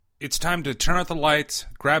It's time to turn out the lights,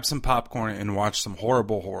 grab some popcorn, and watch some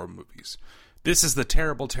horrible horror movies. This is the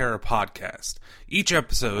Terrible Terror Podcast. Each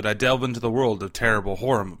episode, I delve into the world of terrible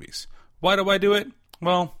horror movies. Why do I do it?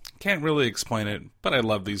 Well, can't really explain it, but I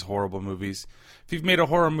love these horrible movies. If you've made a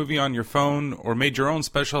horror movie on your phone, or made your own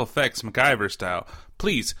special effects MacGyver style,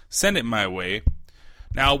 please send it my way.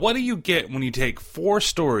 Now, what do you get when you take 4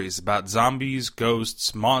 stories about zombies,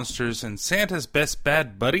 ghosts, monsters, and Santa's best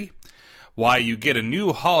bad buddy? Why, you get a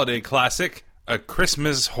new holiday classic, A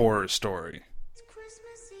Christmas Horror Story. It's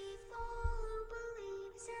Christmas Eve, all who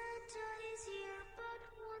believe Santa is here, but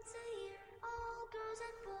once a year, all girls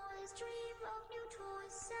and boys dream of new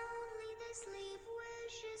toys. Soundly they sleep,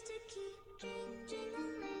 wishes to keep.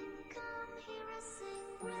 Jing-jing-a-ling, come hear us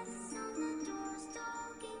sing. Wreaths on the door,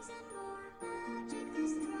 stockings and more. Magic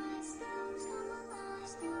this thrice, elves come alive.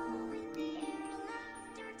 Snow in the air,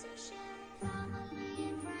 laughter to share. Family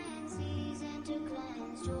and friends, season to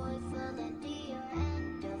cleanse. Joyful and dear,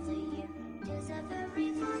 end of the year. 'Tis a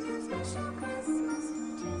very fine and special Christmas.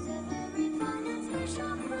 'Tis a very fine and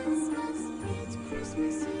special Christmas. It's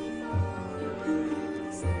Christmas Eve, all who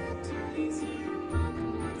believe Santa is here, but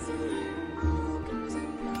once a year, all girls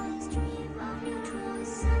and boys dream of new toys.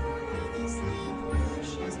 Suddenly they sleep,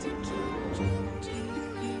 wishes to keep.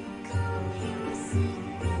 Jing-jing-a-ling, come hear us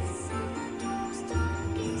sing. Wreaths on the door,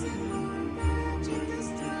 stockings and more. Magic this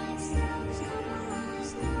thrice, elves come alive.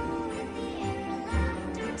 Snow in the air,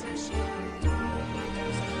 laughter to share. Door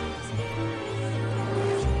windows close, very full.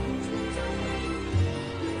 Children's awake,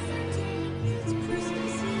 babies are tame. It's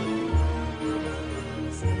Christmas Eve, all who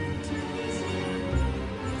believe Santa is here, but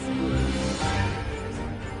once a year, all girls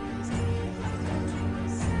and boys dream of new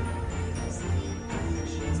toys. Suddenly they sleep,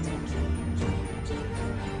 wishes to keep.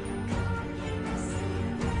 Jing-jing-a-ling, come hear us sing.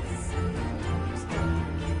 Wreaths on the door,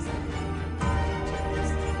 stockings and more. Magic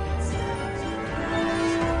this thrice, elves come alive.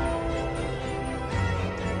 Snow in the air,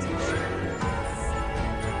 laughter to share. Wreaths on the door,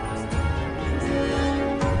 stockings and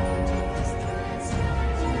more. Magic this thrice,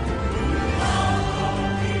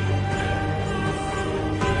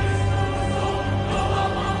 elves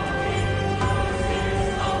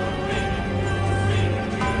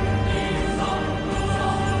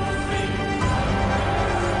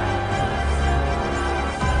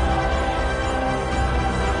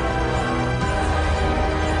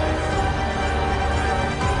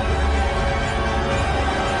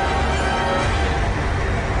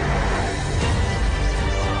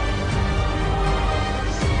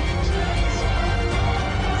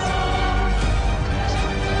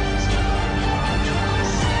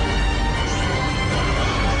come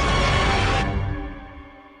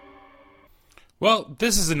alive. Well,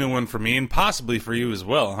 this is a new one for me, and possibly for you as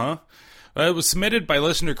well, huh? It was submitted by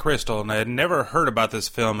listener Crystal, and I had never heard about this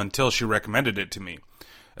film until she recommended it to me.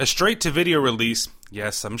 A straight-to-video release,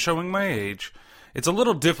 yes, I'm showing my age. It's a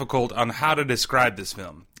little difficult on how to describe this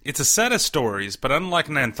film. It's a set of stories, but unlike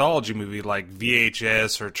an anthology movie like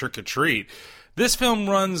VHS or Trick or Treat, this film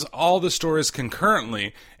runs all the stories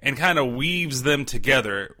concurrently and kind of weaves them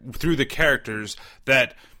together through the characters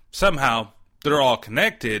that somehow they're all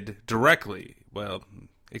connected directly. Well,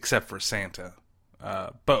 except for Santa.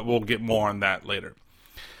 But we'll get more on that later.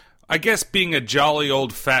 I guess being a jolly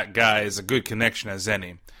old fat guy is a good connection as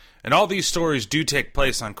any. And all these stories do take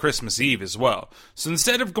place on Christmas Eve as well. So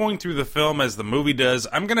instead of going through the film as the movie does,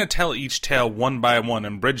 I'm going to tell each tale one by one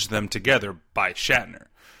and bridge them together by Shatner.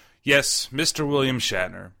 Yes, Mr. William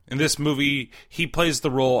Shatner. In this movie, he plays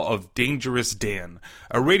the role of Dangerous Dan,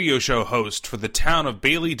 a radio show host for the town of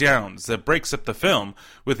Bailey Downs that breaks up the film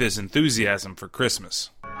with his enthusiasm for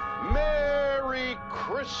Christmas. Merry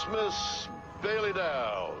Christmas, Bailey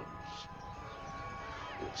Downs.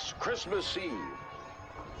 It's Christmas Eve,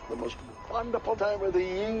 the most wonderful time of the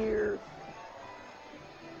year.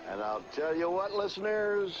 And I'll tell you what,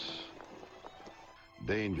 listeners,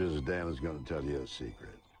 Dangerous Dan is going to tell you a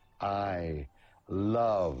secret. I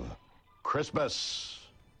love Christmas.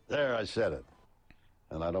 There, I said it.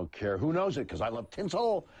 And I don't care who knows it, because I love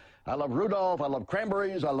tinsel, I love Rudolph, I love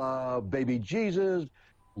cranberries, I love baby Jesus,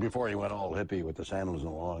 before he went all hippie with the sandals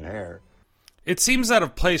and the long hair. It seems out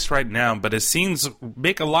of place right now, but his scenes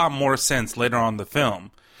make a lot more sense later on in the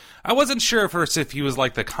film. I wasn't sure at first if he was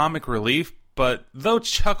like the comic relief, but though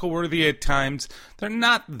chuckle-worthy at times, they're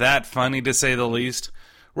not that funny to say the least.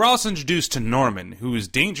 We're also introduced to Norman, who is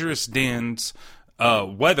Dangerous Dan's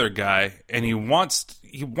weather guy, and he wants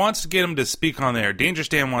to get him to speak on the air. Dangerous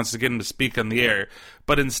Dan wants to get him to speak on the air,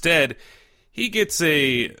 but instead, he gets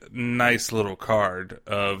a nice little card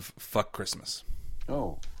of "Fuck Christmas."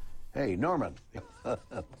 Oh, hey, Norman. A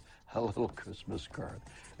little Christmas card.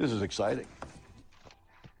 This is exciting.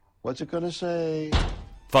 What's it going to say?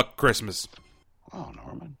 Fuck Christmas. Oh,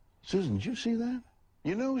 Norman. Susan, did you see that?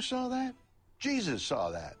 You know who saw that? Jesus saw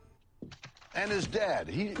that. And his dad,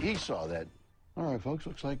 he saw that. All right, folks,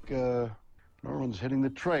 looks like Norman's hitting the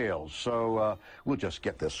trails. So we'll just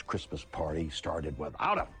get this Christmas party started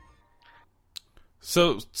without him.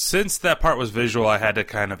 So, since that part was visual, I had to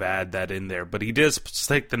kind of add that in there. But he does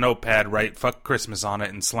take the notepad, write "fuck Christmas" on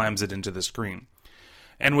it, and slams it into the screen.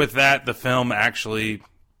 And with that, the film actually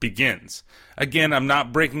begins. Again, I'm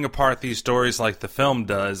not breaking apart these stories like the film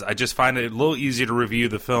does. I just find it a little easier to review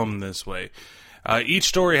the film this way. Each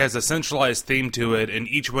story has a centralized theme to it, and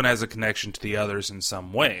each one has a connection to the others in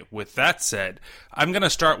some way. With that said, I'm going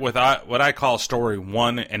to start with what I call story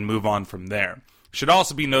 1 and move on from there. Should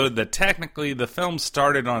also be noted that technically the film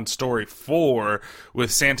started on story 4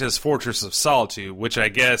 with Santa's Fortress of Solitude, which I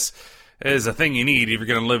guess is a thing you need if you're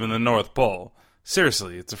going to live in the North Pole.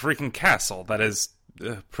 Seriously, it's a freaking castle that is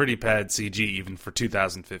pretty bad CG even for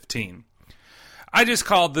 2015. I just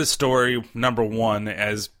called this story number 1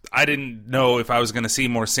 as I didn't know if I was going to see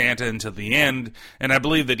more Santa until the end, and I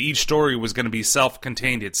believed that each story was going to be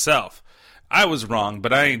self-contained itself. I was wrong,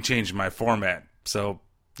 but I ain't changing my format, so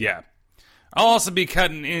yeah. I'll also be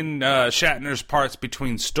cutting in Shatner's parts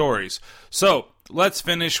between stories. So, let's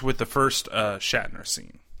finish with the first Shatner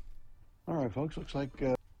scene. All right, folks, looks like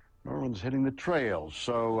Norman's hitting the trails.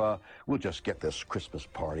 So we'll just get this Christmas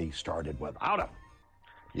party started without him.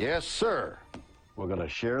 Yes, sir. We're going to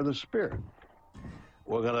share the spirit.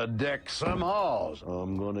 We're going to deck some halls.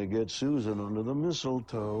 I'm going to get Susan under the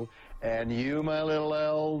mistletoe. And you, my little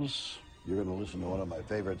elves, you're going to listen to one of my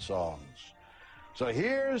favorite songs. So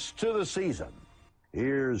here's to the season.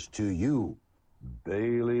 Here's to you,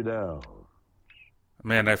 Bailey Down.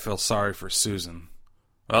 Man, I feel sorry for Susan.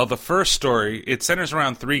 Well, the first story, it centers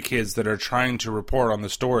around 3 kids that are trying to report on the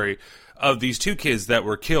story of these 2 kids that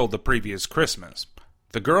were killed the previous Christmas.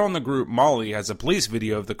 The girl in the group, Molly, has a police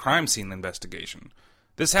video of the crime scene investigation.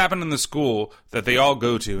 This happened in the school that they all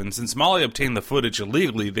go to, and since Molly obtained the footage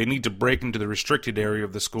illegally, they need to break into the restricted area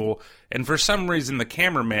of the school, and for some reason the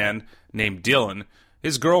cameraman, named Dylan,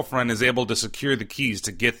 his girlfriend is able to secure the keys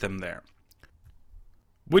to get them there.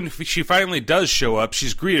 When she finally does show up,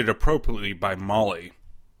 she's greeted appropriately by Molly.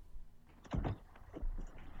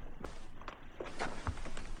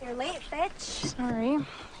 You're late, bitch. Sorry.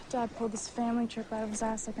 Dad pulled this family trip out of his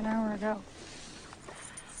ass like an hour ago.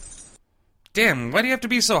 Damn, why do you have to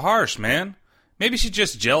be so harsh, man? Maybe she's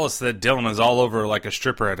just jealous that Dylan is all over like a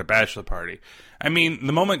stripper at a bachelor party. I mean,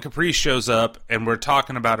 the moment Caprice shows up, and we're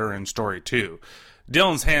talking about her in story 2,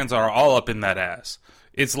 Dylan's hands are all up in that ass.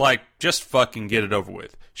 It's like, just fucking get it over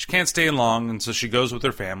with. She can't stay long, and so she goes with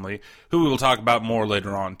her family, who we will talk about more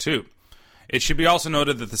later on, too. It should be also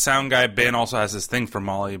noted that the sound guy, Ben, also has his thing for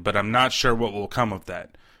Molly, but I'm not sure what will come of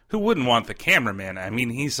that. Who wouldn't want the cameraman? I mean,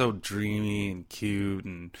 he's so dreamy and cute,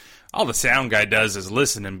 and all the sound guy does is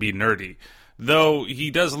listen and be nerdy. Though,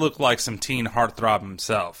 he does look like some teen heartthrob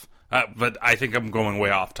himself. But I think I'm going way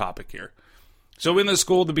off topic here. So in the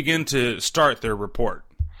school, they begin to start their report.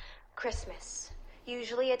 Christmas.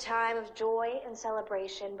 Usually a time of joy and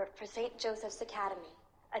celebration, but for St. Joseph's Academy,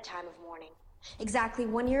 a time of mourning. Exactly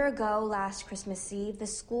 1 year ago, last Christmas Eve, the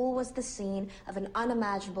school was the scene of an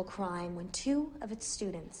unimaginable crime when 2 of its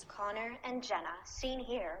students, Connor and Jenna, seen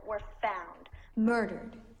here, were found,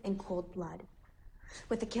 murdered in cold blood.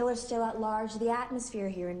 With the killer still at large, the atmosphere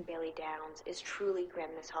here in Bailey Downs is truly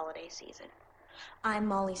grim this holiday season. I'm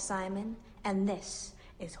Molly Simon, and this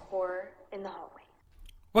is Horror in the Hallway.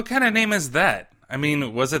 What kind of name is that? I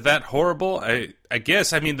mean, was it that horrible? I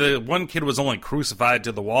guess, I mean, the one kid was only crucified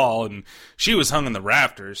to the wall, and she was hung in the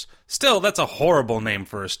rafters. Still, that's a horrible name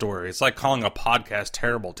for a story. It's like calling a podcast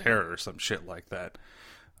Terrible Terror or some shit like that.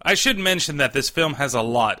 I should mention that this film has a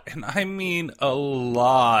lot, and I mean a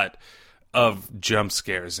lot, of jump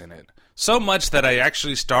scares in it. So much that I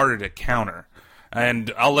actually started a counter.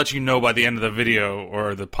 And I'll let you know by the end of the video,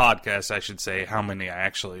 or the podcast, I should say, how many I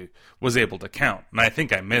actually was able to count. And I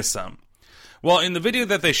think I missed some. Well, in the video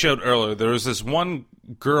that they showed earlier, there was this one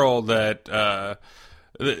girl that,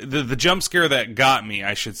 the jump scare that got me,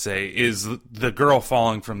 I should say, is the girl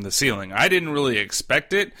falling from the ceiling. I didn't really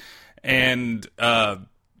expect it, and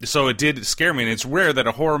so it did scare me. And it's rare that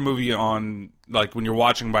a horror movie on, like, when you're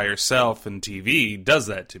watching by yourself on TV does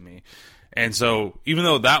that to me. And so, even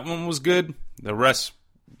though that one was good, the rest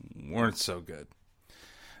weren't so good.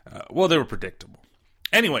 Well, they were predictable.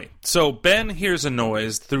 Anyway, so Ben hears a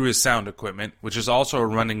noise through his sound equipment, which is also a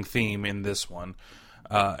running theme in this one.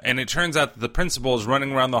 And it turns out that the principal is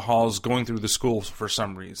running around the halls going through the school for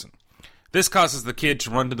some reason. This causes the kid to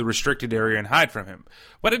run to the restricted area and hide from him.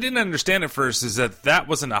 What I didn't understand at first is that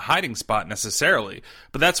wasn't a hiding spot necessarily,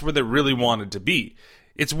 but that's where they really wanted to be.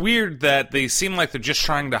 It's weird that they seem like they're just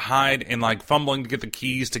trying to hide and like fumbling to get the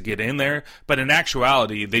keys to get in there, but in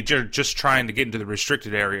actuality, they're just trying to get into the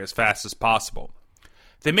restricted area as fast as possible.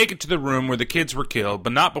 They make it to the room where the kids were killed,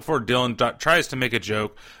 but not before Dylan tries to make a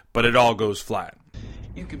joke, but it all goes flat.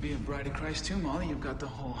 You could be a bride of Christ too, Molly. You've got the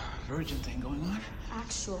whole virgin thing going on.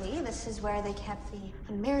 Actually, this is where they kept the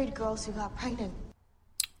unmarried girls who got pregnant.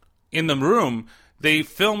 In the room, they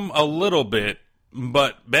film a little bit,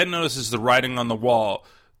 but Ben notices the writing on the wall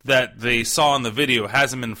that they saw in the video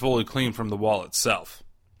hasn't been fully cleaned from the wall itself.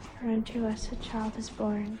 For unto us a child is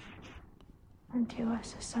born, unto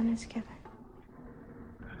us a son is given.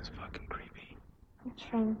 That's fucking creepy. It's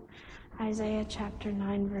from Isaiah chapter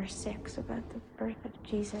 9, verse 6, about the birth of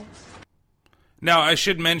Jesus. Now, I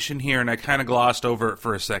should mention here, and I kind of glossed over it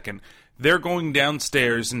for a second, they're going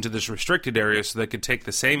downstairs into this restricted area so they could take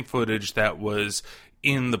the same footage that was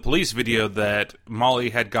in the police video that Molly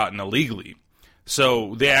had gotten illegally.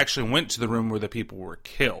 So they actually went to the room where the people were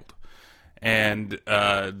killed. And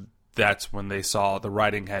that's when they saw the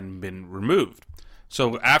writing hadn't been removed.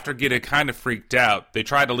 So after getting kind of freaked out, they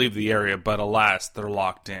try to leave the area, but alas, they're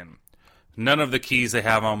locked in. None of the keys they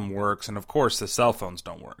have on them works, and of course the cell phones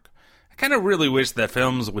don't work. I kind of really wish that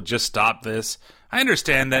films would just stop this. I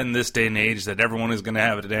understand that in this day and age that everyone is going to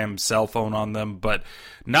have a damn cell phone on them, but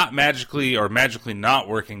not magically or magically not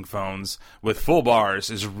working phones with full bars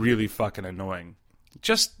is really fucking annoying.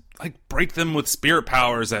 Just, break them with spirit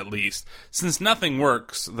powers at least. Since nothing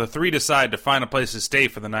works, the three decide to find a place to stay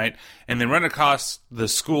for the night, and they run across the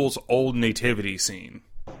school's old nativity scene.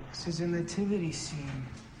 This is a nativity scene.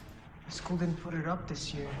 The school didn't put it up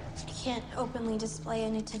this year. You can't openly display a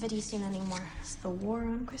nativity scene anymore. It's the war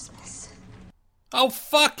on Christmas. Oh,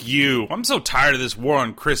 fuck you. I'm so tired of this war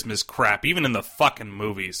on Christmas crap, even in the fucking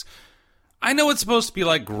movies. I know it's supposed to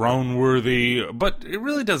be, groan-worthy, but it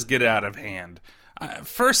really does get out of hand.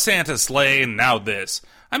 First Santa's sleigh, and now this.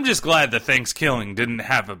 I'm just glad that Thanksgiving didn't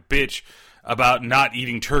have a bitch about not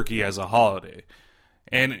eating turkey as a holiday.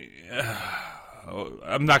 And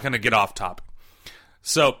I'm not going to get off topic.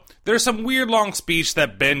 So, there's some weird long speech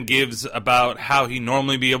that Ben gives about how he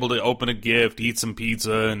normally be able to open a gift, eat some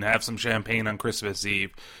pizza, and have some champagne on Christmas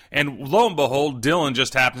Eve. And lo and behold, Dylan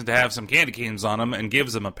just happens to have some candy canes on him and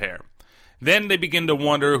gives him a pair. Then they begin to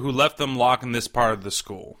wonder who left them locked in this part of the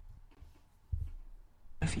school.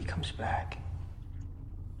 If he comes back,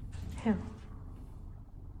 Who?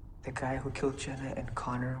 the guy who killed Jenna and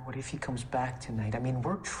Connor, what if he comes back tonight? I mean,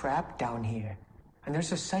 we're trapped down here, and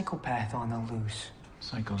there's a psychopath on the loose.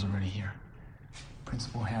 Psycho's already here.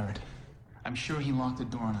 Principal Herod. I'm sure he locked the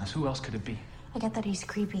door on us. Who else could it be? I get that he's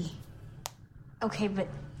creepy. Okay, but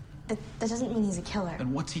that doesn't mean he's a killer.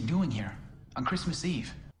 Then what's he doing here? On Christmas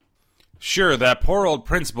Eve? Sure, that poor old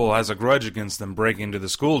principal has a grudge against them breaking into the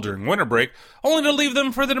school during winter break, only to leave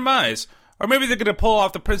them for their demise. Or maybe they're going to pull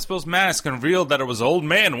off the principal's mask and reveal that it was old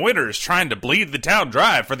man Winters trying to bleed the town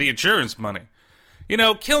dry for the insurance money. You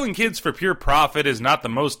know, killing kids for pure profit is not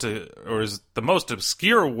is the most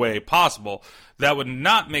obscure way possible that would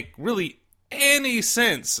not make really any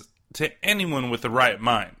sense to anyone with the right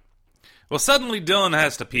mind. Well, suddenly Dylan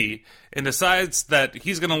has to pee and decides that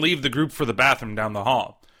he's going to leave the group for the bathroom down the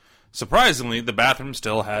hall. Surprisingly, the bathroom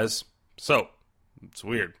still has soap. It's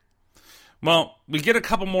weird. Well, we get a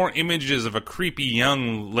couple more images of a creepy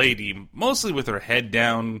young lady, mostly with her head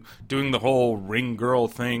down, doing the whole ring girl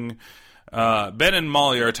thing. Ben and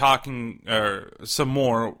Molly are talking some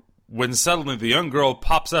more when suddenly the young girl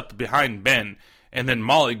pops up behind Ben, and then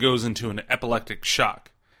Molly goes into an epileptic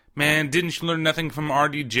shock. Man, didn't you learn nothing from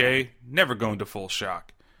RDJ? Never go into full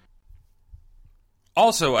shock.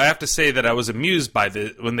 Also, I have to say that I was amused by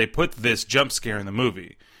when they put this jump scare in the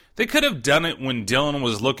movie. They could have done it when Dylan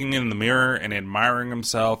was looking in the mirror and admiring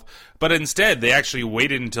himself, but instead they actually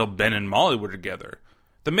waited until Ben and Molly were together.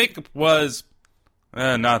 The makeup was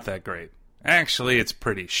not that great. Actually, it's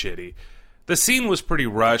pretty shitty. The scene was pretty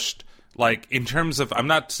rushed, in terms of, I'm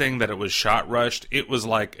not saying that it was shot rushed, it was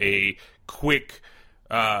like a quick,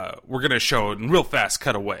 we're going to show it in real fast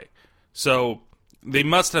cutaway. So, they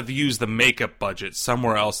must have used the makeup budget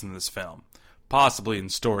somewhere else in this film. Possibly in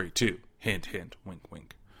story, too. Hint, hint, wink,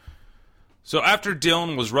 wink. So after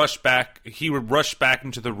Dylan was rushed back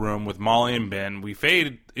into the room with Molly and Ben, we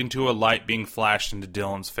fade into a light being flashed into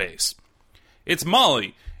Dylan's face. It's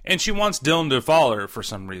Molly, and she wants Dylan to follow her for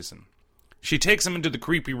some reason. She takes him into the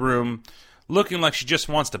creepy room, looking like she just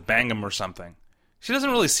wants to bang him or something. She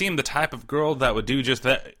doesn't really seem the type of girl that would do just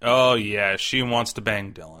that. Oh yeah, she wants to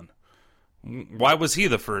bang Dylan. Why was he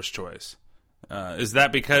the first choice? Is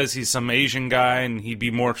that because he's some Asian guy and he'd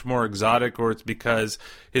be much more exotic, or it's because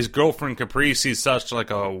his girlfriend Caprice is such like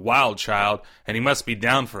a wild child and he must be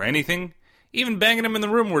down for anything? Even banging him in the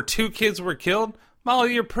room where 2 kids were killed?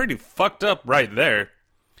 Molly, you're pretty fucked up right there.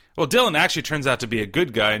 Well, Dylan actually turns out to be a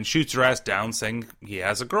good guy and shoots her ass down saying he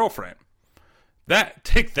has a girlfriend.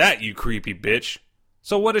 Take that, you creepy bitch.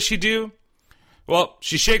 So what does she do? Well,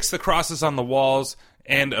 she shakes the crosses on the walls,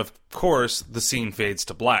 and of course, the scene fades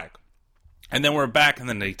to black. And then we're back in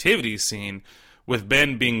the nativity scene with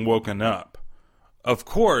Ben being woken up. Of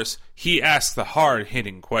course, he asks the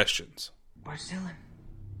hard-hitting questions. Where's Dylan?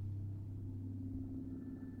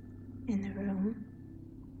 In the room.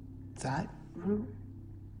 That room?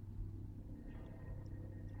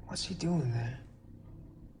 What's he doing there?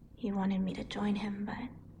 He wanted me to join him, but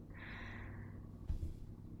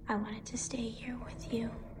I wanted to stay here with you.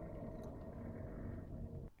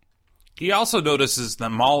 He also notices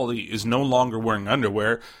that Molly is no longer wearing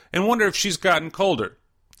underwear and wonder if she's gotten colder.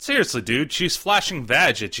 Seriously, dude, she's flashing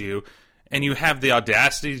vag at you, and you have the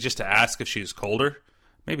audacity just to ask if she's colder?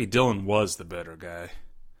 Maybe Dylan was the better guy.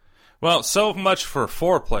 Well, so much for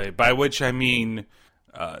foreplay, by which I mean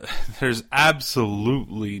there's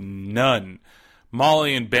absolutely none.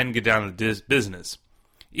 Molly and Ben get down to business.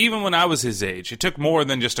 Even when I was his age, it took more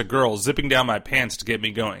than just a girl zipping down my pants to get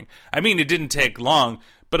me going. I mean, it didn't take long,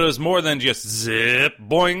 but it was more than just zip,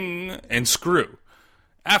 boing, and screw.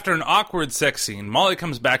 After an awkward sex scene, Molly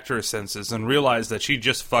comes back to her senses and realizes that she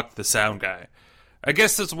just fucked the sound guy. I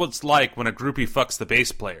guess that's what it's like when a groupie fucks the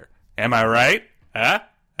bass player. Am I right? Huh?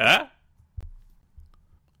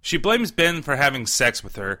 She blames Ben for having sex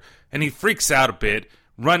with her, and he freaks out a bit,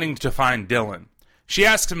 running to find Dylan. She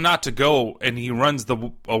asks him not to go, and he runs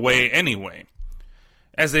away anyway.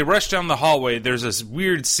 As they rush down the hallway, there's this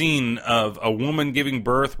weird scene of a woman giving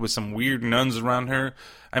birth with some weird nuns around her.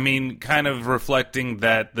 I mean, kind of reflecting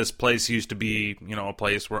that this place used to be, a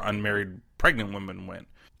place where unmarried pregnant women went.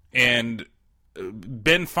 And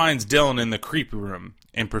Ben finds Dylan in the creepy room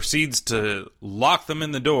and proceeds to lock them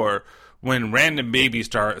in the door when random baby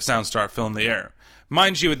sounds start filling the air.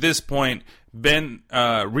 Mind you, at this point, Ben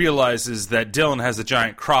realizes that Dylan has a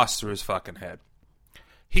giant cross through his fucking head.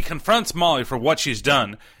 He confronts Molly for what she's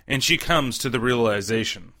done, and she comes to the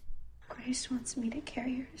realization. Grace wants me to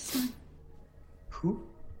carry her son. Who?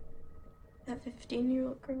 That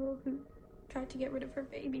 15-year-old girl who tried to get rid of her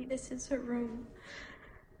baby. This is her room.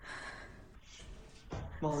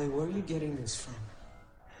 Molly, where are you getting this from?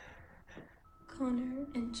 Connor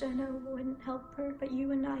and Jenna wouldn't help her, but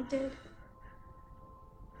you and I did.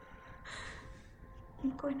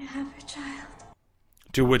 I'm going to have her child.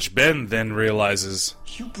 To which Ben then realizes,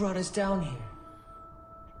 You brought us down here.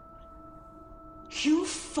 You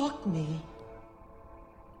fucked me.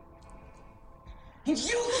 And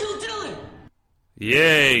you killed Dylan!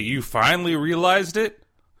 yay, you finally realized it?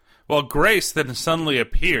 Well, Grace then suddenly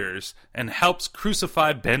appears and helps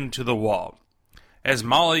crucify Ben to the wall. As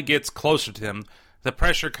Molly gets closer to him, the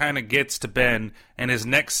pressure kind of gets to Ben and his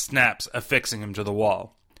neck snaps, affixing him to the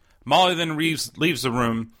wall. Molly then leaves the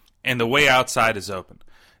room and the way outside is open.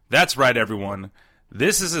 That's right, everyone.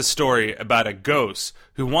 This is a story about a ghost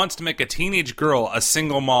who wants to make a teenage girl a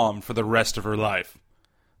single mom for the rest of her life.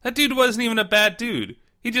 That dude wasn't even a bad dude.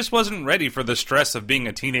 He just wasn't ready for the stress of being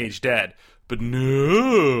a teenage dad. But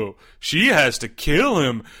no, she has to kill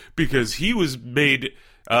him because he was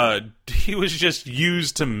just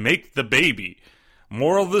used to make the baby.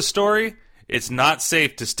 Moral of the story? It's not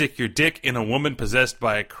safe to stick your dick in a woman possessed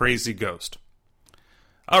by a crazy ghost.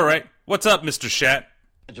 Alright, what's up, Mr. Shat?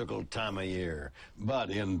 Magical time of year.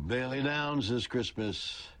 But in Bailey Downs this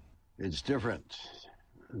Christmas, it's different.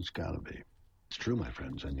 It's gotta be. It's true, my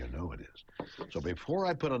friends, and you know it is. So before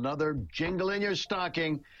I put another jingle in your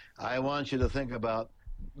stocking, I want you to think about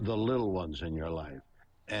the little ones in your life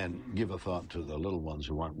and give a thought to the little ones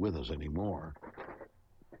who aren't with us anymore.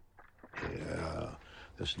 Yeah,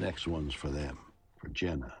 this next one's for them, for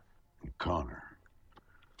Jenna and Connor,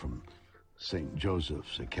 from St.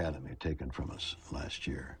 Joseph's Academy, taken from us last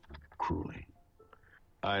year, cruelly.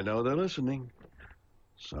 I know they're listening,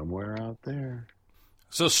 somewhere out there.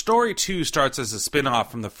 So story 2 starts as a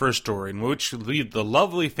spin-off from the first story, in which we lead the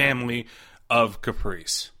lovely family of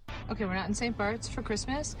Caprice. Okay, we're not in St. Bart's for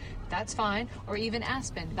Christmas. That's fine. Or even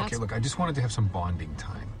Aspen. Okay, look, I just wanted to have some bonding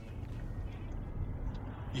time.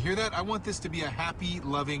 You hear that? I want this to be a happy,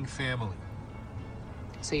 loving family.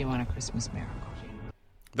 So you want a Christmas miracle.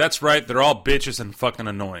 That's right, they're all bitches and fucking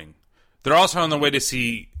annoying. They're also on their way to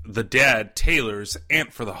see the dad, Taylor's,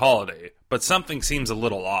 aunt for the holiday, but something seems a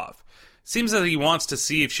little off. Seems that he wants to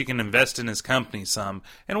see if she can invest in his company some,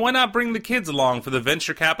 and why not bring the kids along for the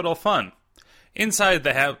venture capital fun? Inside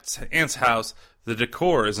the aunt's house, the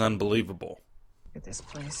decor is unbelievable. Look at this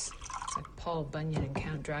place. It's like Paul Bunyan and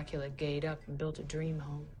Count Dracula gayed up and built a dream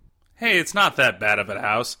home. Hey, it's not that bad of a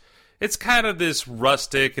house. It's kind of this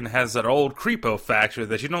rustic and has that old creepo factor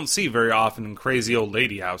that you don't see very often in crazy old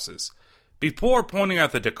lady houses. Before pointing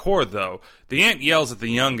out the decor, though, the aunt yells at the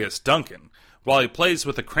youngest, Duncan, while he plays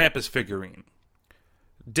with the Krampus figurine.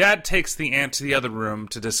 Dad takes the aunt to the other room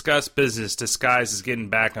to discuss business disguised as getting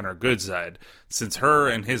back on her good side, since her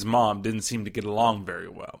and his mom didn't seem to get along very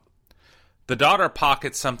well. The daughter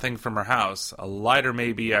pockets something from her house, a lighter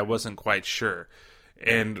maybe, I wasn't quite sure,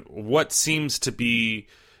 and what seems to be,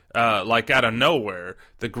 like out of nowhere,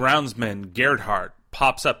 the groundsman Gerhardt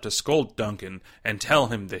pops up to scold Duncan and tell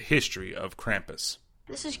him the history of Krampus.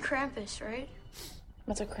 This is Krampus, right?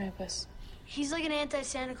 What's a Krampus? He's like an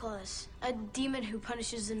anti-Santa Claus, a demon who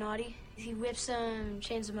punishes the naughty. He whips them,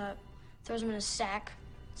 chains them up, throws them in a sack,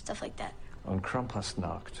 stuff like that. On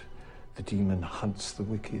Krampusnacht, the demon hunts the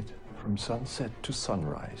wicked from sunset to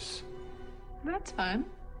sunrise. That's fun.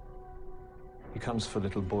 He comes for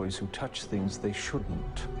little boys who touch things they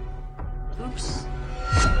shouldn't. Oops.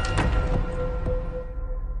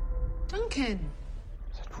 Duncan!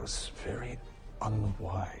 That was very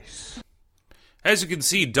unwise. As you can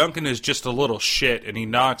see, Duncan is just a little shit, and he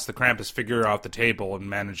knocks the Krampus figure off the table and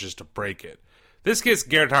manages to break it. This gets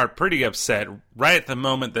Gerhardt pretty upset right at the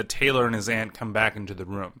moment that Taylor and his aunt come back into the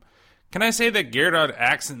room. Can I say that Gerhardt's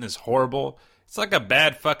accent is horrible? It's like a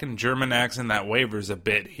bad fucking German accent that wavers a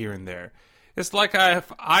bit here and there. It's like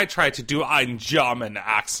I tried to do ein German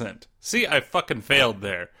accent. See, I fucking failed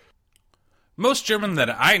there. Most German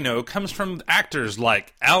that I know comes from actors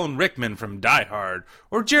like Alan Rickman from Die Hard,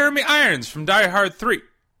 or Jeremy Irons from Die Hard 3.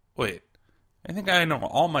 Wait, I think I know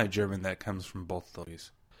all my German that comes from both of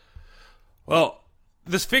these. Well,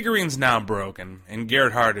 this figurine's now broken, and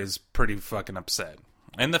Gerhardt is pretty fucking upset.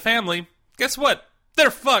 And the family, guess what?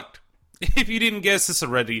 They're fucked! If you didn't guess this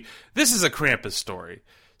already, this is a Krampus story.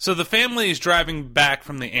 So the family is driving back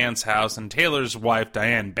from the aunt's house, and Taylor's wife,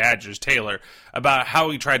 Diane, badgers Taylor about how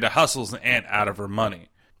he tried to hustle his aunt out of her money.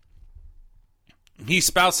 He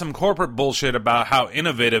spouts some corporate bullshit about how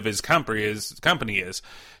innovative his company is,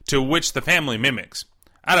 to which the family mimics.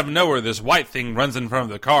 Out of nowhere, this white thing runs in front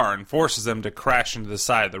of the car and forces them to crash into the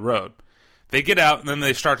side of the road. They get out, and then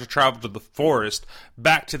they start to travel to the forest,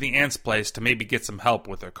 back to the aunt's place to maybe get some help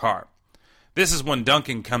with their car. This is when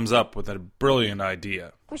Duncan comes up with a brilliant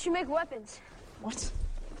idea. We should make weapons. What?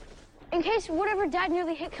 In case whatever Dad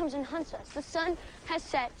nearly hit comes and hunts us. The sun has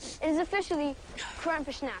set. It is officially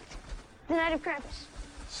Krampusnacht, the night of Krampus.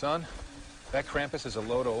 Son, that Krampus is a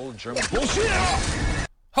load of old German bullshit.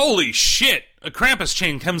 Holy shit! A Krampus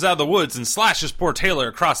chain comes out of the woods and slashes poor Taylor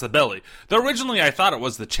across the belly, though originally I thought it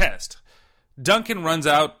was the chest. Duncan runs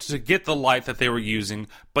out to get the light that they were using,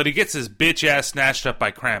 but he gets his bitch ass snatched up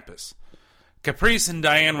by Krampus. Caprice and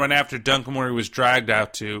Diane run after Duncan where he was dragged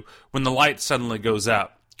out to when the light suddenly goes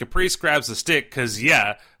out. Caprice grabs the stick because,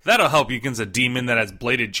 yeah, that'll help you against a demon that has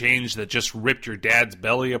bladed chains that just ripped your dad's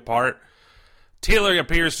belly apart. Taylor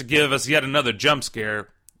appears to give us yet another jump scare,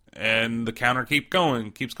 and the counter keeps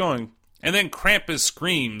going. And then Krampus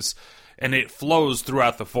screams, and it flows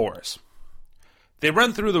throughout the forest. They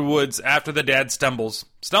run through the woods after the dad stumbles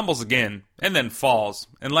again, and then falls,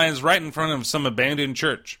 and lands right in front of some abandoned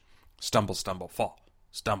church. Stumble, stumble, fall.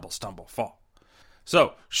 Stumble, stumble, fall.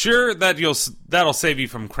 So, sure, that'll save you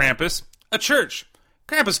from Krampus. A church.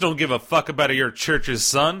 Krampus don't give a fuck about your church's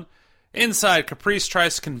son. Inside, Caprice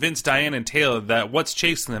tries to convince Diane and Taylor that what's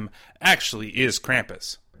chasing them actually is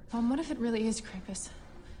Krampus. Mom, what if it really is Krampus?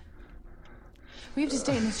 We have to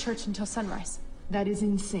stay in this church until sunrise. That is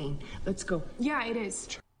insane. Let's go. Yeah, it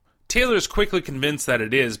is. Taylor's quickly convinced that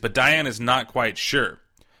it is, but Diane is not quite sure.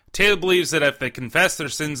 Taylor believes that if they confess their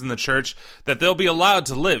sins in the church, that they'll be allowed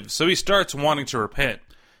to live, so he starts wanting to repent.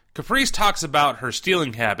 Caprice talks about her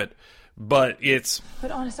stealing habit, but it's...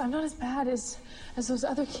 But honest, I'm not as bad as those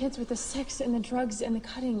other kids with the sex and the drugs and the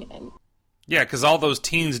cutting and... Yeah, because all those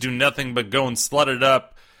teens do nothing but go and slut it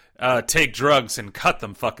up, take drugs, and cut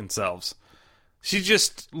them fucking selves. She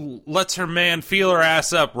just lets her man feel her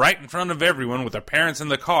ass up right in front of everyone with her parents in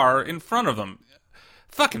the car in front of them.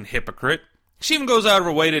 Fucking hypocrite. She even goes out of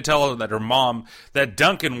her way to tell her mom that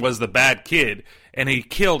Duncan was the bad kid and he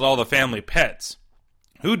killed all the family pets.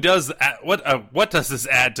 Who does that? What does this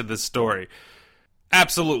add to this story?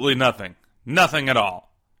 Absolutely nothing. Nothing at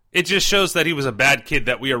all. It just shows that he was a bad kid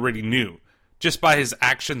that we already knew, just by his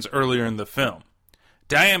actions earlier in the film.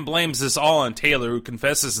 Diane blames this all on Taylor, who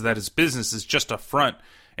confesses that his business is just a front,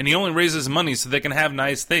 and he only raises money so they can have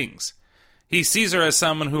nice things. He sees her as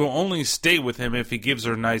someone who will only stay with him if he gives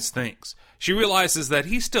her nice things. She realizes that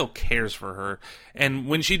he still cares for her, and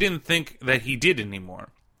when she didn't think that he did anymore.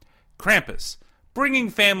 Krampus, bringing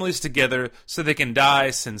families together so they can die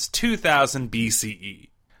since 2000 BCE.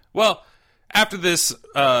 Well, after this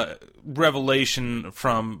revelation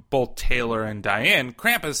from both Taylor and Diane,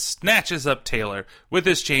 Krampus snatches up Taylor with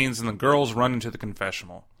his chains and the girls run into the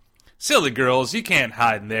confessional. Silly girls, you can't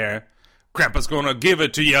hide in there. Krampus gonna give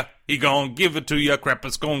it to ya. He gonna give it to ya.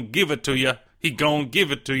 Krampus gonna give it to ya. He gonna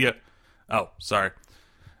give it to ya. Oh, sorry.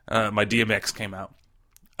 My DMX came out.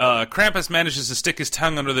 Krampus manages to stick his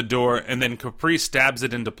tongue under the door, and then Caprice stabs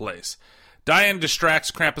it into place. Diane distracts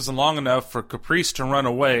Krampus long enough for Caprice to run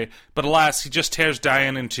away, but alas, he just tears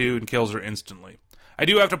Diane in two and kills her instantly. I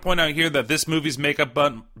do have to point out here that this movie's makeup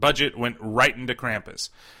budget went right into Krampus.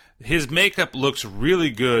 His makeup looks really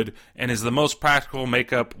good, and is the most practical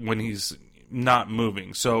makeup when he's not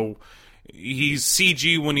moving. So he's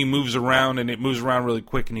CG when he moves around, and it moves around really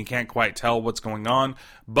quick, and you can't quite tell what's going on.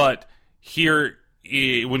 But here,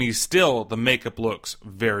 when he's still, the makeup looks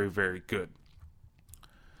very, very good.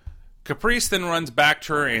 Caprice then runs back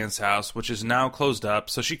to her aunt's house, which is now closed up,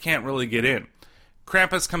 so she can't really get in.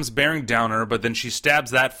 Krampus comes bearing down her, but then she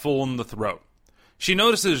stabs that fool in the throat. She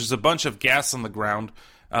notices there's a bunch of gas on the ground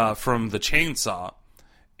from the chainsaw,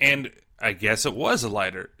 and I guess it was a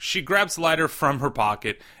lighter. She grabs the lighter from her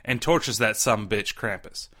pocket and torches that sumbitch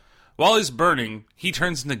Krampus. While he's burning, he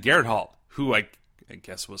turns into Gerhardt, who I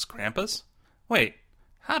guess was Krampus? Wait,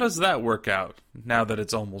 how does that work out, now that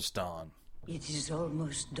it's almost dawn? It is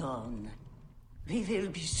almost dawn. We will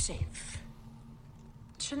be safe.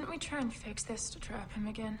 Shouldn't we try and fix this to trap him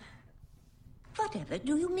again? Whatever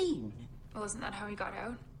do you mean? Well, isn't that how he got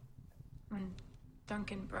out? When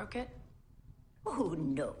Duncan broke it? Oh,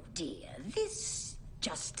 no, dear. This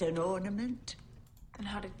just an ornament. Then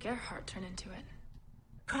how did Gerhardt turn into it?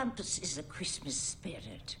 Krampus is a Christmas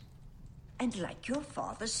spirit. And like your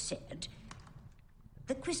father said,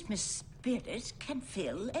 the Christmas spirit can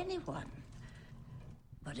fill anyone.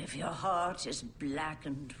 But if your heart is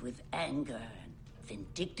blackened with anger and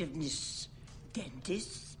vindictiveness, then this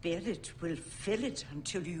spirit will fill it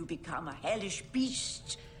until you become a hellish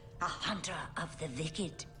beast, a hunter of the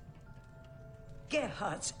wicked.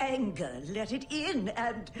 Gerhardt's anger let it in,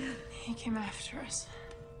 and he came after us.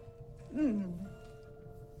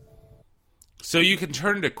 So you can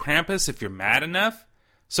turn into Krampus if you're mad enough?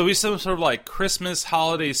 So he's some sort of like Christmas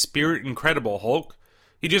holiday spirit Incredible Hulk?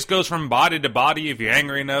 He just goes from body to body if you're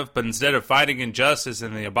angry enough, but instead of fighting injustice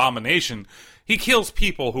and the abomination, he kills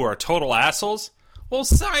people who are total assholes? Well,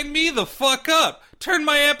 sign me the fuck up! Turn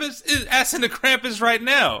my ass into Krampus right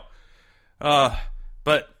now!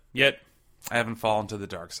 But yet, I haven't fallen to the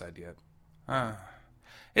dark side yet.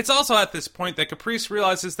 It's also at this point that Caprice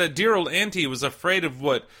realizes that dear old auntie was afraid of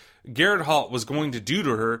what Gerhardt was going to do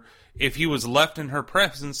to her if he was left in her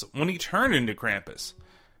presence when he turned into Krampus.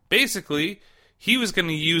 Basically, he was going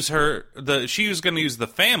to use she was going to use the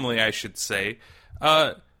family, I should say,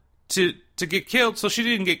 to get killed, so she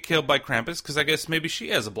didn't get killed by Krampus, because I guess maybe she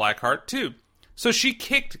has a black heart too. So she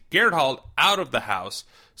kicked Gerhardt out of the house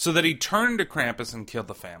so that he turned to Krampus and killed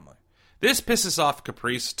the family. This pisses off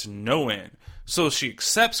Caprice to no end, so she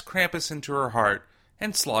accepts Krampus into her heart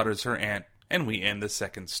and slaughters her aunt, and we end the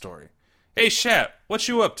second story. Hey, Shat, what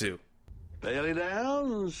you up to? Daily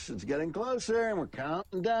Downs, it's getting closer, and we're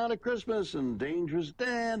counting down to Christmas, and Dangerous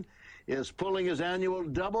Dan is pulling his annual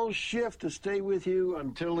double shift to stay with you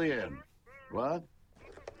until the end. What?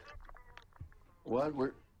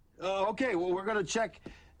 Okay, well, we're going to check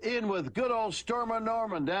in with good old Stormer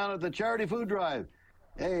Norman down at the charity food drive.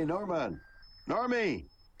 Hey, Norman. Normie,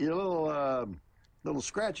 you're a little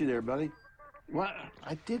scratchy there, buddy. What?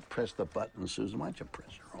 I did press the button, Susan. Why don't you press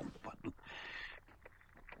your own button?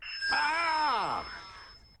 Ah!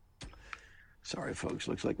 Sorry, folks.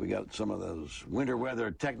 Looks like we got some of those winter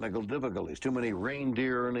weather technical difficulties. Too many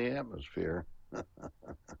reindeer in the atmosphere.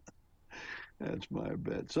 That's my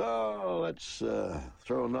bet. So let's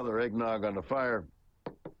throw another eggnog on the fire.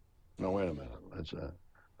 No, wait a minute.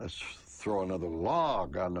 Let's throw another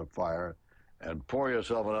log on the fire and pour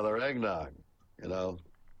yourself another eggnog. You know,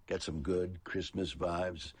 get some good Christmas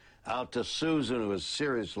vibes. Out to Susan, who is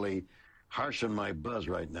seriously harshing my buzz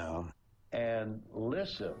right now. And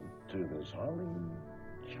listen to this holly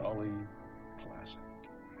jolly classic.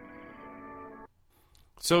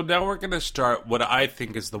 So now we're going to start what I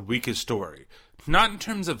think is the weakest story. Not in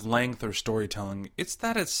terms of length or storytelling, it's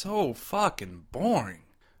that it's so fucking boring.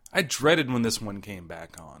 I dreaded when this one came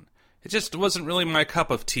back on. It just wasn't really my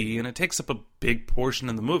cup of tea, and it takes up a big portion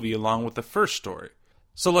of the movie along with the first story.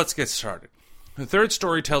 So let's get started. The third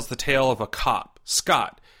story tells the tale of a cop,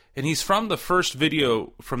 Scott, and he's from the first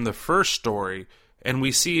video from the first story, and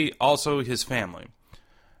we see also his family.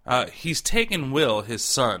 He's taken Will, his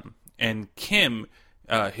son, and Kim,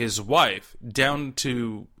 his wife, down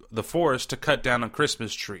to the forest to cut down a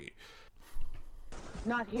Christmas tree.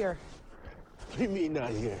 Not here. What do you mean not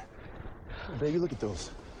here? Baby, look at those.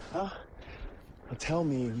 Huh? Now tell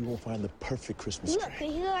me you won't find the perfect Christmas tree. Look,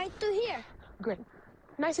 they go right through here. Great.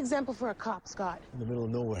 Nice example for a cop, Scott. In the middle of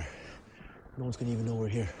nowhere. No one's gonna even know we're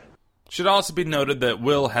here. Should also be noted that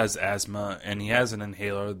Will has asthma, and he has an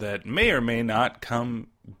inhaler that may or may not come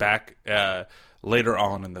back later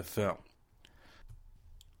on in the film.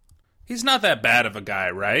 He's not that bad of a guy,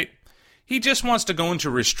 right? He just wants to go into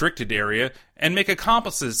a restricted area and make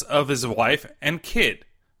accomplices of his wife and kid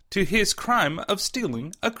to his crime of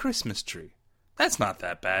stealing a Christmas tree. That's not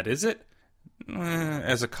that bad, is it?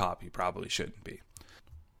 As a cop, he probably shouldn't be.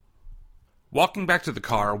 Walking back to the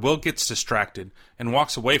car, Will gets distracted and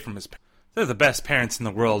walks away from his parents. They're the best parents in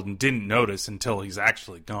the world and didn't notice until he's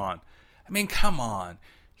actually gone. I mean, come on.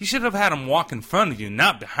 You should have had him walk in front of you,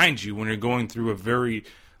 not behind you when you're going through a very,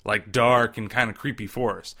 dark and kind of creepy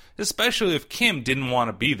forest. Especially if Kim didn't want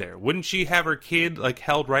to be there. Wouldn't she have her kid,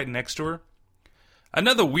 held right next to her?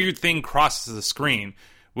 Another weird thing crosses the screen,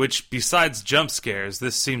 which, besides jump scares,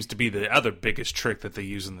 this seems to be the other biggest trick that they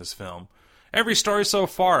use in this film. Every story so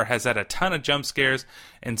far has had a ton of jump scares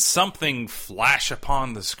and something flash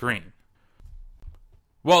upon the screen.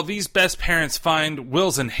 Well, these best parents find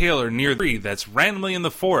Will's inhaler near the tree that's randomly in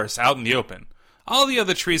the forest out in the open. All the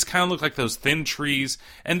other trees kind of look like those thin trees,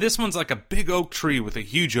 and this one's like a big oak tree with a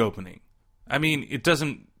huge opening. I mean, it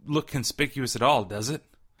doesn't look conspicuous at all, does it?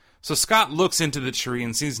 So Scott looks into the tree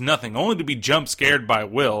and sees nothing, only to be jump scared by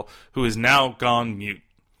Will, who is now gone mute.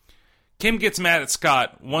 Kim gets mad at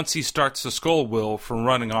Scott once he starts to scold Will for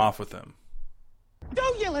running off with him.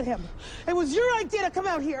 Don't yell at him. It was your idea to come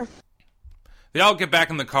out here. They all get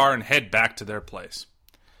back in the car and head back to their place.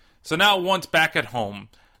 So now, once back at home,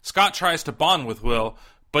 Scott tries to bond with Will,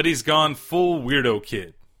 but he's gone full weirdo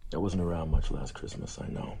kid. I wasn't around much last Christmas, I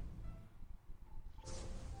know.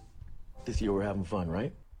 This year we're having fun,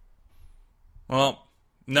 right? Well,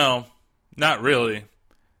 no, not really.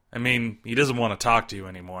 I mean, he doesn't want to talk to you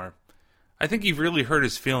anymore. I think you've really hurt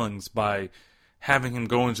his feelings by having him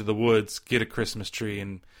go into the woods, get a Christmas tree,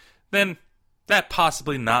 and then that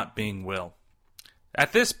possibly not being Will.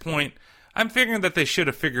 At this point, I'm figuring that they should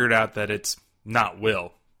have figured out that it's not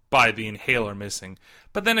Will, by the inhaler missing.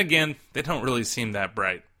 But then again, they don't really seem that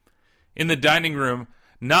bright. In the dining room,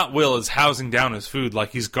 not Will is housing down his food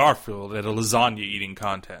like he's Garfield at a lasagna eating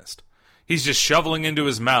contest. He's just shoveling into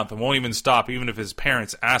his mouth and won't even stop even if his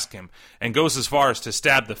parents ask him, and goes as far as to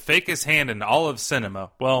stab the fakest hand in all of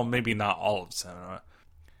cinema. Well, maybe not all of cinema.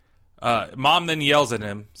 Mom then yells at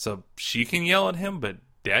him, so she can yell at him, but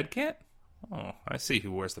Dad can't? Oh, I see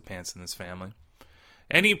who wears the pants in this family.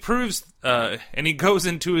 And he goes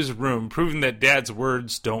into his room, proving that Dad's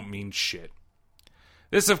words don't mean shit.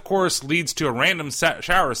 This, of course, leads to a random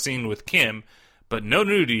shower scene with Kim, but no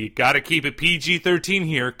nudity, gotta keep it PG-13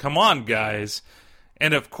 here, come on, guys.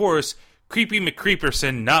 And, of course, Creepy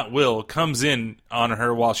McCreeperson, not Will, comes in on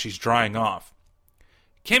her while she's drying off.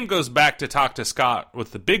 Kim goes back to talk to Scott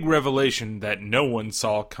with the big revelation that no one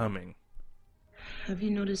saw coming. Have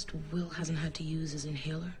you noticed Will hasn't had to use his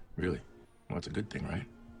inhaler? Really? Well, that's a good thing, right?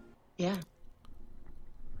 Yeah.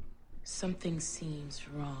 Something seems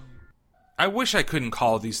wrong. I wish I couldn't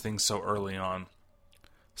call these things so early on.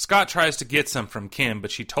 Scott tries to get some from Kim, but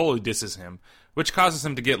she totally disses him, which causes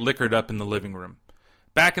him to get liquored up in the living room.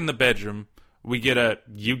 Back in the bedroom, we get a,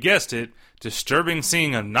 you guessed it, disturbing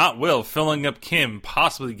scene of not Will filling up Kim,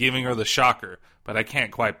 possibly giving her the shocker, but I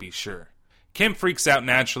can't quite be sure. Kim freaks out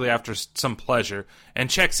naturally after some pleasure and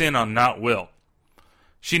checks in on not Will.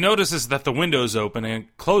 She notices that the window's open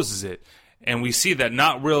and closes it, and we see that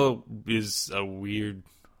not Will is a weird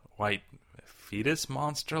white fetus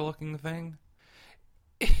monster-looking thing.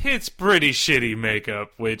 It's pretty shitty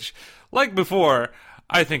makeup, which, like before,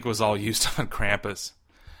 I think was all used on Krampus.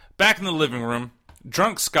 Back in the living room,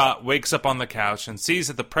 drunk Scott wakes up on the couch and sees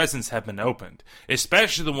that the presents have been opened,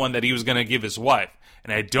 especially the one that he was going to give his wife,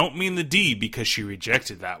 and I don't mean the D because she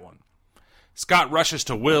rejected that one. Scott rushes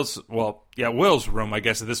to Will's room, I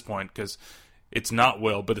guess at this point, because it's not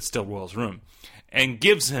Will, but it's still Will's room, and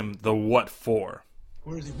gives him the what for.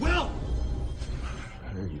 Where is he? Will!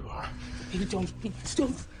 There you are. You don't.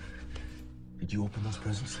 Still. Did you open those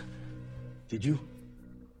presents? Did you?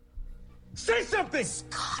 Say something!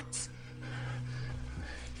 Scott!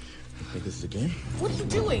 You think this is a game? What are you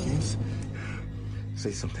doing? Games?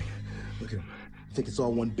 Say something. Look at him. Think it's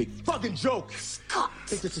all one big fucking joke. Scott!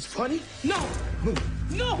 Think this is funny? No!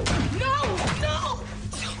 Move. No! No! No!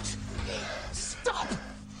 Stop!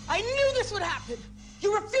 I knew this would happen.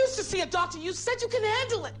 You refused to see a doctor. You said you can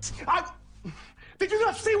handle it. Did you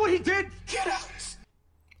not see what he did? Get out!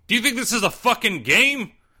 Do you think this is a fucking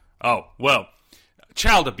game? Oh, well,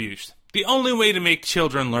 child abuse. The only way to make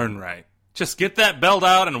children learn right. Just get that belt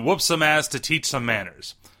out and whoop some ass to teach some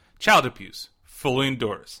manners. Child abuse. Fully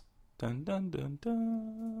endorsed. Dun, dun, dun,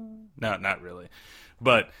 dun. No, not really.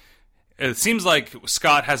 But it seems like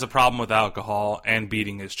Scott has a problem with alcohol and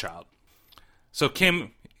beating his child. So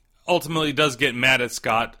Kim ultimately does get mad at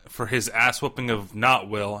Scott for his ass whooping of not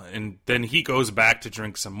Will, and then he goes back to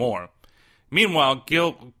drink some more. Meanwhile,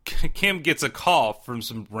 Kim gets a call from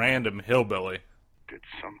some random hillbilly. Did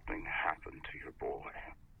something happen to your boy?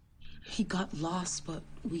 He got lost, but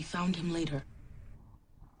we found him later.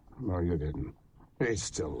 No, you didn't. He's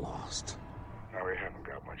still lost. Now, we haven't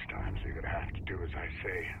got much time, so you're gonna have to do as I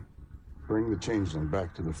say. Bring the changeling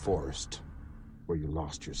back to the forest where you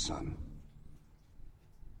lost your son.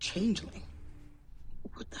 Changeling?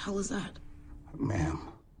 What the hell is that?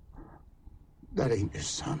 Ma'am, that ain't your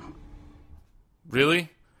son. Really?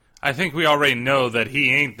 I think we already know that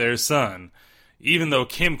he ain't their son. Even though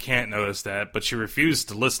Kim can't notice that, but she refuses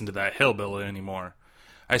to listen to that hillbilly anymore.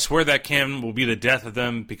 I swear that Kim will be the death of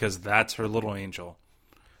them because that's her little angel.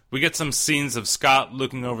 We get some scenes of Scott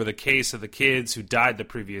looking over the case of the kids who died the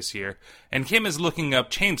previous year, and Kim is looking up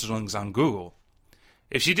changelings on Google.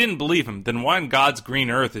 If she didn't believe him, then why on God's green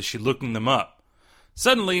earth is she looking them up?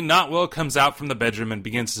 Suddenly, Not Will comes out from the bedroom and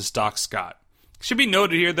begins to stalk Scott. It should be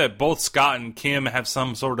noted here that both Scott and Kim have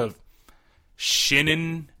some sort of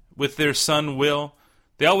shinnin' with their son Will.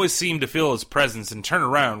 They always seem to feel his presence and turn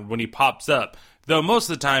around when he pops up, though most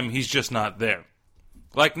of the time he's just not there.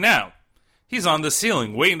 Like now, he's on the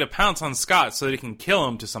ceiling waiting to pounce on Scott so that he can kill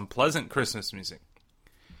him to some pleasant Christmas music.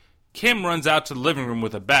 Kim runs out to the living room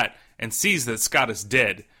with a bat and sees that Scott is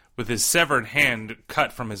dead, with his severed hand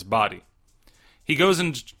cut from his body. She goes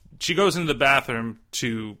into the bathroom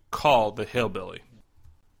to call the hillbilly.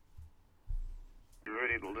 You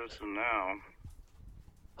ready to listen now?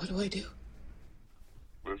 What do I do?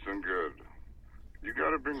 Listen good. You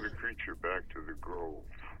gotta bring the creature back to the grove.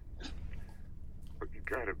 But you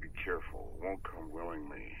gotta be careful. It won't come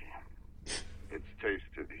willingly. It's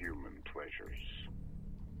tasted human pleasures.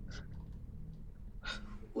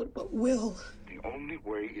 What about Will? The only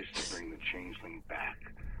way is to bring the changeling back.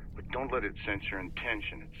 But don't let it sense your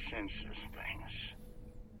intention. It senses things.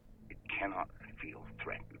 It cannot feel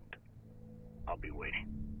threatened. I'll be waiting.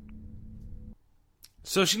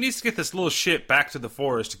 So she needs to get this little shit back to the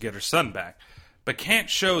forest to get her son back, but can't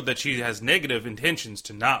show that she has negative intentions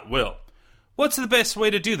to Not Will. What's the best way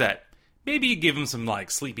to do that? Maybe you give him some,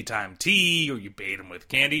 sleepy time tea, or you bait him with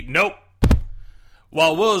candy. Nope.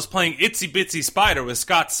 While Will is playing Itsy Bitsy Spider with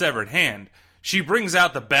Scott's severed hand, she brings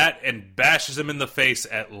out the bat and bashes him in the face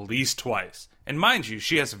at least twice. And mind you,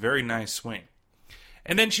 she has a very nice swing.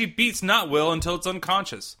 And then she beats Not Will until it's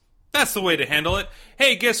unconscious. That's the way to handle it.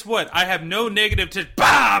 Hey, guess what? I have no negative to...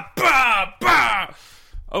 Bah! Bah! Bah!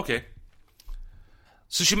 Okay.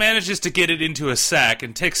 So she manages to get it into a sack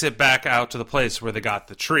and takes it back out to the place where they got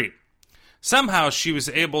the tree. Somehow she was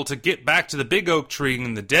able to get back to the big oak tree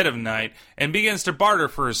in the dead of night and begins to barter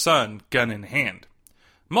for her son, gun in hand.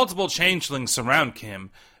 Multiple changelings surround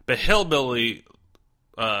Kim, but Hillbilly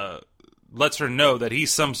lets her know that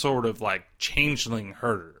he's some sort of, changeling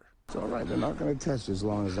herder. It's all right. They're not going to test you as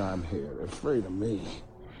long as I'm here. They're afraid of me.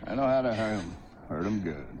 I know how to hurt them. Hurt them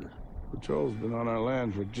good. Patrol's been on our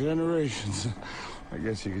land for generations. I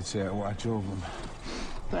guess you could say I watch over them.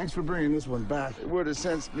 Thanks for bringing this one back. It would have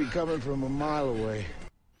sensed me coming from a mile away.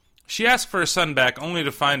 She asks for her son back only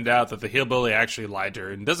to find out that the hillbilly actually lied to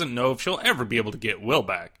her and doesn't know if she'll ever be able to get Will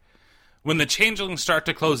back. When the changelings start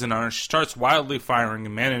to close in on her, she starts wildly firing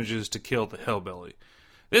and manages to kill the hillbilly.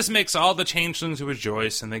 This makes all the changelings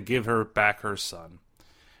rejoice and they give her back her son.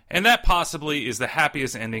 And that possibly is the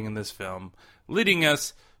happiest ending in this film, leading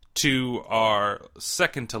us to our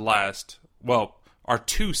our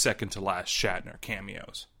two second-to-last Shatner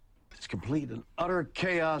cameos. It's complete and utter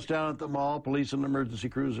chaos down at the mall. Police and emergency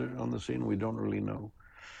crews are on the scene. We don't really know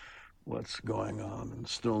what's going on, and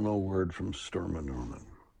still no word from Storma Norman.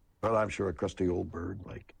 But I'm sure a crusty old bird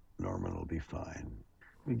like Norman will be fine.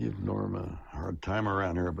 We give Norma a hard time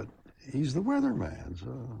around here, but he's the weatherman,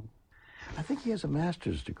 so... I think he has a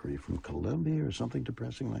master's degree from Columbia or something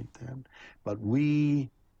depressing like that. But we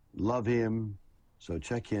love him, so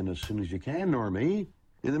check in as soon as you can, Normie.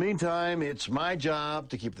 In the meantime, it's my job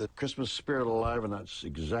to keep the Christmas spirit alive, and that's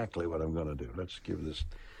exactly what I'm going to do. Let's give this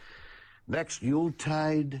Next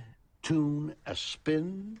Yuletide tune, a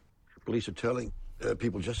spin. Police are telling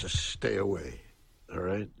people just to stay away. All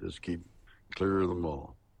right? Just keep clear of them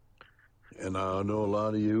all. And I know a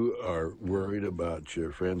lot of you are worried about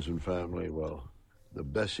your friends and family. Well, the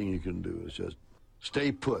best thing you can do is just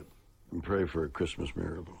stay put and pray for a Christmas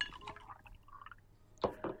miracle.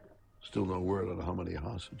 Still no word on how many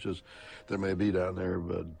hostages there may be down there,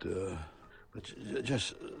 but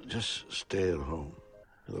just stay at home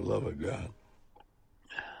for the love of God.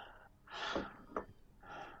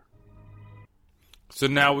 So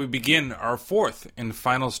now we begin our fourth and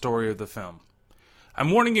final story of the film. I'm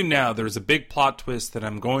warning you now, there is a big plot twist that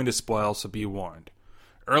I'm going to spoil, so be warned.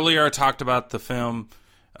 Earlier I talked about the film,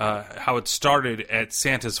 how it started at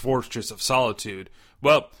Santa's Fortress of Solitude.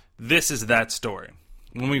 Well, this is that story.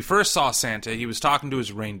 When we first saw Santa, he was talking to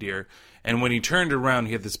his reindeer, and when he turned around,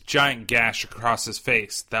 he had this giant gash across his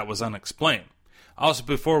face that was unexplained. Also,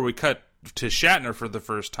 before we cut to Shatner for the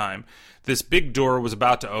first time, this big door was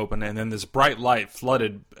about to open, and then this bright light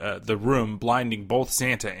flooded the room, blinding both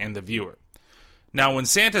Santa and the viewer. Now, when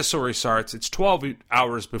Santa's story starts, it's 12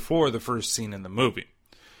 hours before the first scene in the movie.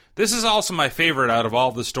 This is also my favorite out of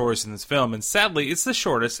all the stories in this film, and sadly, it's the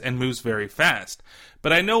shortest and moves very fast.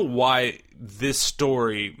 But I know why this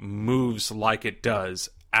story moves like it does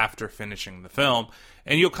after finishing the film,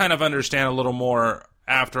 and you'll kind of understand a little more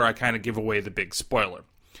after I kind of give away the big spoiler.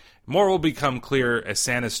 More will become clear as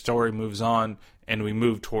Santa's story moves on, and we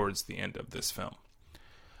move towards the end of this film.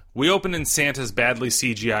 We open in Santa's badly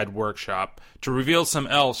CGI'd workshop to reveal some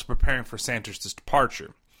elves preparing for Santa's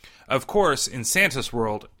departure. Of course, in Santa's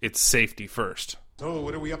world, it's safety first. So,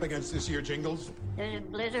 what are we up against this year, Jingles? There's a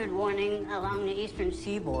blizzard warning along the eastern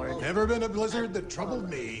seaboard. Never been a blizzard that troubled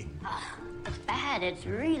me. It's bad. It's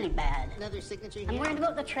really bad. Another signature here? I'm worried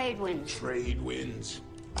about the trade winds. Trade winds.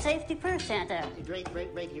 Safety first, Santa.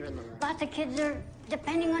 Right here in the room. Lots of kids are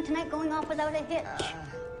depending on tonight going off without a hitch.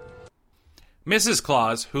 Mrs.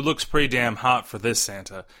 Claus, who looks pretty damn hot for this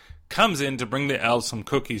Santa, comes in to bring the elves some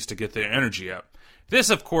cookies to get their energy up. This,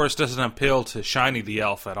 of course, doesn't appeal to Shiny the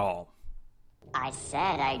elf at all. I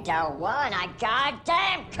said I don't want a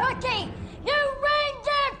goddamn cookie! You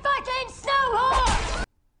reindeer fucking snow whore!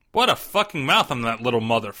 What a fucking mouth on that little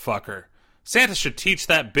motherfucker. Santa should teach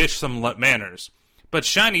that bitch some manners. But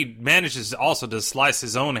Shiny manages also to slice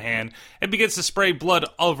his own hand and begins to spray blood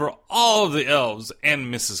over all of the elves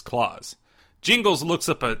and Mrs. Claus. Jingles looks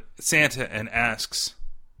up at Santa and asks,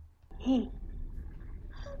 He's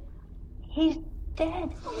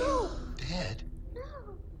dead. Oh, no. Dead? No.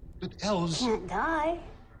 But elves... Can't die.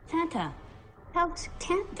 Santa, elves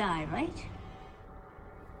can't die, right?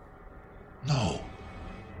 No.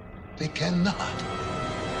 They cannot.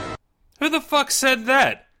 Who the fuck said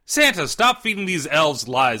that? Santa, stop feeding these elves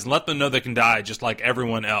lies and let them know they can die just like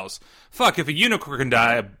everyone else. Fuck, if a unicorn can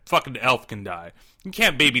die, a fucking elf can die. You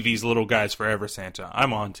can't baby these little guys forever, Santa.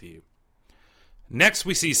 I'm on to you. Next,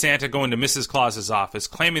 we see Santa go into Mrs. Claus's office,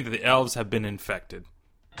 claiming that the elves have been infected.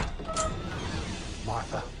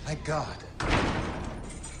 Martha, thank God.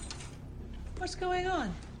 What's going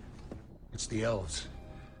on? It's the elves.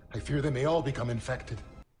 I fear they may all become infected.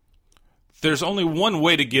 There's only one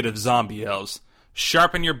way to get at zombie elves.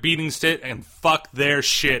 Sharpen your beating stick and fuck their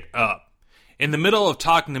shit up. In the middle of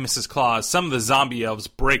talking to Mrs. Claus, some of the zombie elves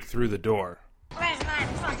break through the door. Where's my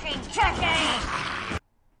fucking cookie?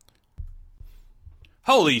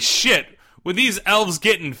 Holy shit! When these elves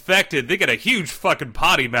get infected, they get a huge fucking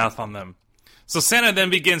potty mouth on them. So Santa then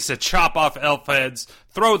begins to chop off elf heads,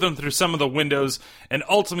 throw them through some of the windows, and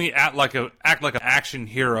ultimately act like an action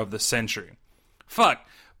hero of the century. Fuck.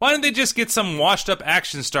 Why didn't they just get some washed-up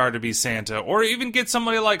action star to be Santa? Or even get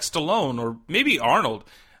somebody like Stallone, or maybe Arnold.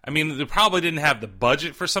 I mean, they probably didn't have the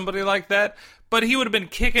budget for somebody like that, but he would have been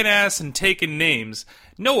kicking ass and taking names.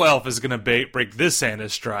 No elf is going to break this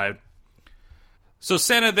Santa's stride. So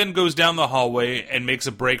Santa then goes down the hallway and makes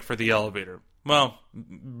a break for the elevator. Well,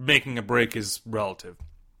 making a break is relative.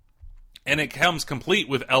 And it comes complete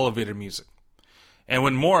with elevator music. And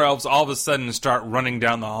when more elves all of a sudden start running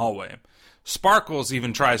down the hallway. Sparkles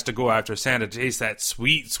even tries to go after Santa to taste that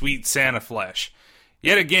sweet, sweet Santa flesh.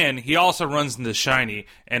 Yet again, he also runs into Shiny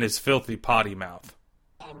and his filthy potty mouth.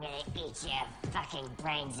 I'm gonna eat your fucking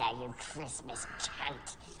brains out, you Christmas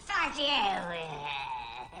cunt. Fuck you!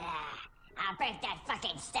 I'll break that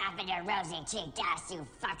fucking stuff in your rosy-cheeked ass, you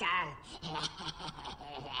fucker!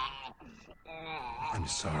 I'm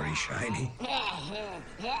sorry, Shiny.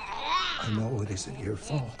 I know it isn't your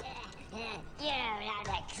fault. You don't have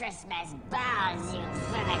the Christmas balls, you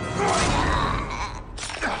fucking...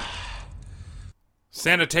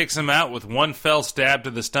 Santa takes him out with one fell stab to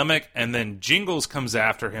the stomach, and then Jingles comes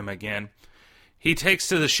after him again. He takes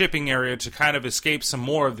to the shipping area to kind of escape some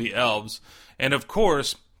more of the elves, and of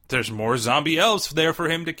course, there's more zombie elves there for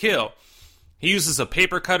him to kill. He uses a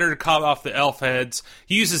paper cutter to cut off the elf heads.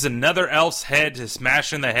 He uses another elf's head to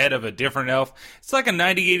smash in the head of a different elf. It's like a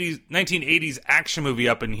 1980s action movie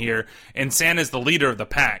up in here, and Santa's the leader of the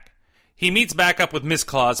pack. He meets back up with Miss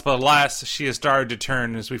Claus, but alas, she has started to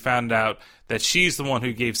turn as we found out that she's the one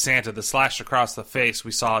who gave Santa the slash across the face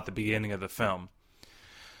we saw at the beginning of the film.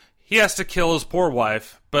 He has to kill his poor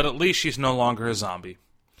wife, but at least she's no longer a zombie.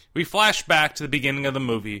 We flash back to the beginning of the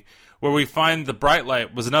movie, where we find the bright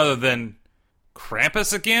light was none other than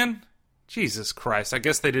Krampus again? Jesus Christ, I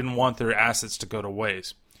guess they didn't want their assets to go to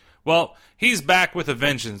waste. Well, he's back with a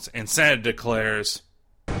vengeance, and Santa declares,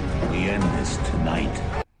 "We end this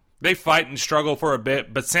tonight." They fight and struggle for a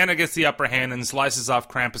bit, but Santa gets the upper hand and slices off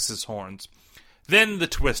Krampus's horns. Then the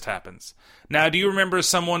twist happens. Now, do you remember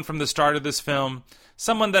someone from the start of this film?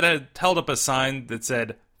 Someone that had held up a sign that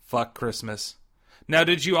said, "Fuck Christmas." Now,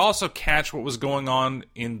 did you also catch what was going on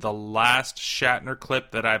in the last Shatner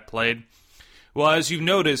clip that I played? Well, as you've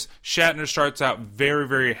noticed, Shatner starts out very,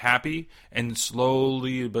 very happy and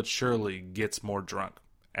slowly but surely gets more drunk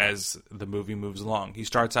as the movie moves along. He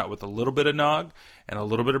starts out with a little bit of nog and a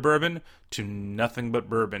little bit of bourbon to nothing but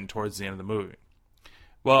bourbon towards the end of the movie.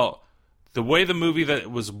 Well, the way the movie that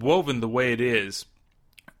was woven the way it is,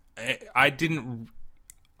 I didn't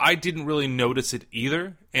really notice it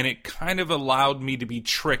either, and it kind of allowed me to be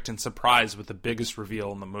tricked and surprised with the biggest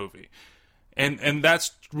reveal in the movie. And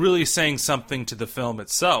that's really saying something to the film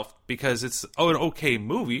itself, because it's an okay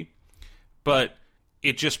movie, but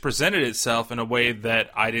it just presented itself in a way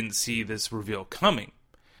that I didn't see this reveal coming.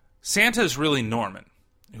 Santa is really Norman,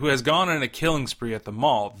 who has gone on a killing spree at the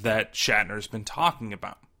mall that Shatner's been talking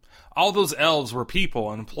about. All those elves were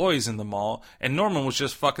people and employees in the mall, and Norman was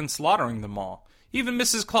just fucking slaughtering them all. Even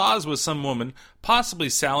Mrs. Claus was some woman, possibly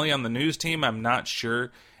Sally on the news team, I'm not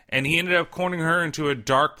sure, and he ended up cornering her into a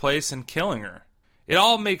dark place and killing her. It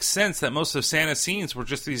all makes sense that most of Santa's scenes were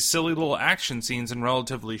just these silly little action scenes and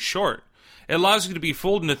relatively short. It allows you to be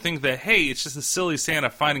fooled into think that, hey, it's just a silly Santa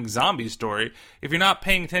finding zombies story. If you're not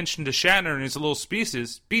paying attention to Shatner and his little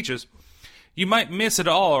speeches, you might miss it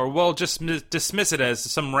all, or well, just dismiss it as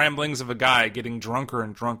some ramblings of a guy getting drunker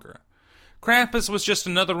and drunker. Krampus was just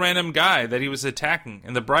another random guy that he was attacking,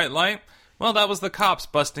 and the bright light, well, that was the cops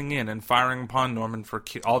busting in and firing upon Norman for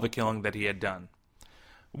all the killing that he had done.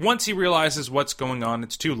 Once he realizes what's going on,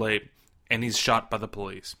 it's too late, and he's shot by the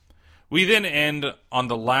police. We then end on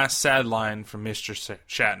the last sad line from Mr.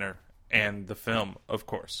 Shatner, and the film, of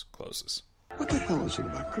course, closes. What the hell is it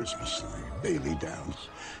about Christmas, Bailey Downs?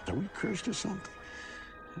 Are we cursed or something?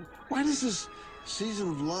 Why does this season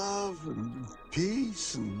of love and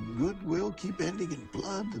peace and goodwill keep ending in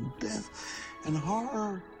blood and death and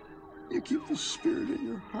horror? You keep the spirit in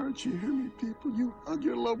your hearts, you hear me, people? You hug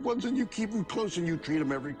your loved ones and you keep them close and you treat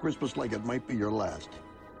them every Christmas like it might be your last.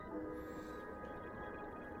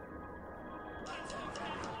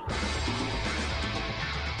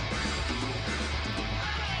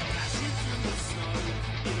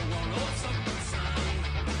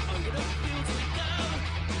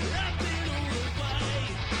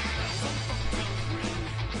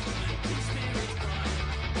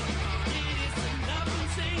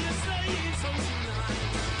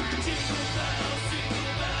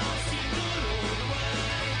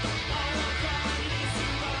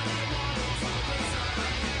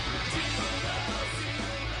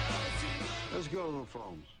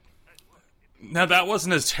 Now, that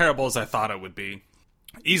wasn't as terrible as I thought it would be.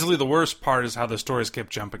 Easily the worst part is how the stories kept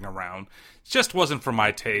jumping around. It just wasn't for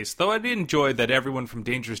my taste, though I did enjoy that everyone from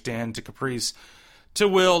Dangerous Dan to Caprice to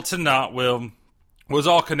Will to Not Will was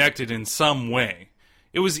all connected in some way.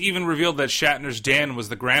 It was even revealed that Shatner's Dan was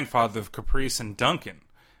the grandfather of Caprice and Duncan.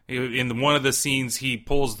 In one of the scenes, he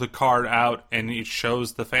pulls the card out and it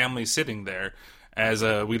shows the family sitting there as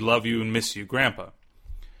a "we love you and miss you, Grandpa."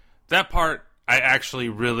 That part I actually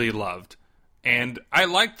really loved. And I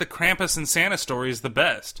liked the Krampus and Santa stories the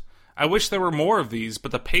best. I wish there were more of these,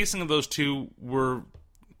 but the pacing of those two were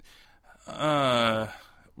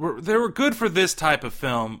good for this type of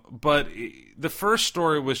film, but the first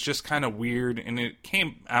story was just kind of weird, and it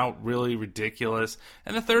came out really ridiculous,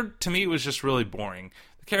 and the third, to me, was just really boring.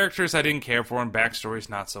 The characters I didn't care for, and backstories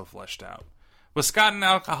not so fleshed out. Was Scott an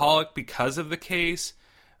alcoholic because of the case?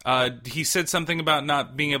 He said something about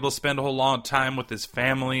not being able to spend a whole long time with his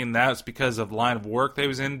family, and that's because of the line of work that he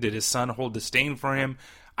was in. Did his son hold disdain for him?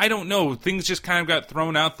 I don't know. Things just kind of got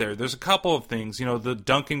thrown out there. There's a couple of things, the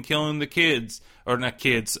Duncan killing the kids, or not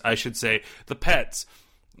kids, I should say, the pets.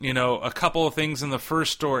 A couple of things in the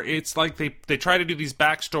first story. It's like they try to do these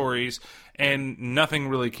backstories, and nothing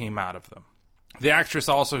really came out of them. The actress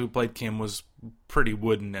also who played Kim was pretty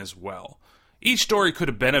wooden as well. Each story could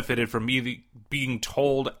have benefited from either being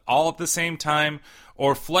told all at the same time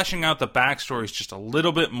or fleshing out the backstories just a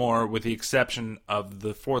little bit more, with the exception of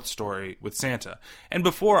the fourth story with Santa. And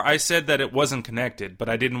before, I said that it wasn't connected, but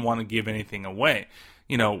I didn't want to give anything away.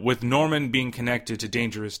 With Norman being connected to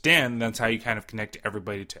Dangerous Dan, that's how you kind of connect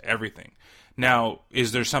everybody to everything. Now,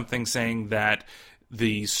 is there something saying that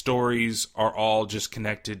the stories are all just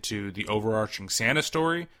connected to the overarching Santa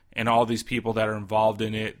story, and all these people that are involved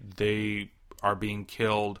in it, they are being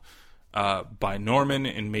killed by Norman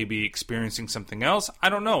and maybe experiencing something else? I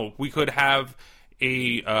don't know. We could have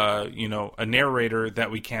a narrator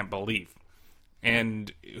that we can't believe.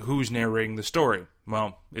 And who's narrating the story?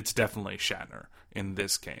 Well, it's definitely Shatner in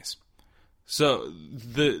this case. So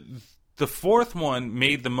the fourth one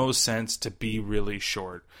made the most sense to be really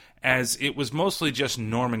short, as it was mostly just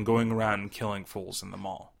Norman going around and killing fools in the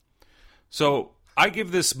mall. So I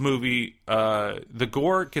give this movie, the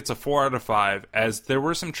gore gets a 4 out of 5, as there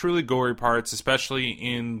were some truly gory parts, especially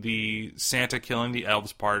in the Santa killing the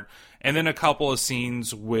elves part, and then a couple of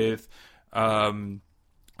scenes with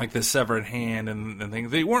like the severed hand and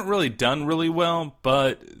things. They weren't really done really well,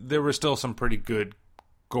 but there were still some pretty good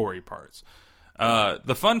gory parts.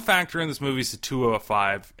 The fun factor in this movie is a 2 out of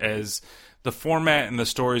 5, as the format and the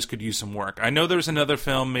stories could use some work. I know there's another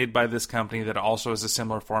film made by this company that also has a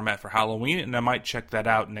similar format for Halloween, and I might check that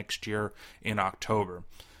out next year in October.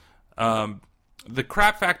 The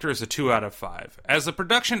crap factor is a 2 out of 5. As the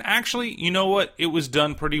production, actually, you know what? It was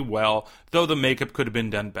done pretty well, though the makeup could have been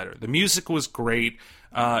done better. The music was great.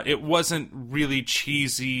 It wasn't really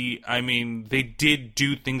cheesy. I mean, they did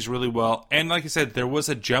do things really well. And like I said, there was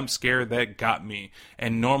a jump scare that got me.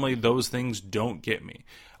 And normally those things don't get me.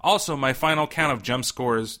 Also, my final count of jump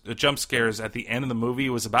scares at the end of the movie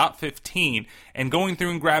was about 15, and going through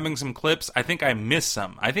and grabbing some clips, I think I missed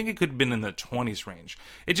some. I think it could have been in the 20s range.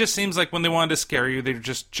 It just seems like when they wanted to scare you, they're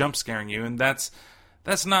just jump scaring you, and that's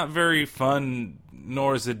not very fun,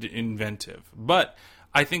 nor is it inventive. But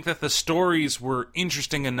I think that the stories were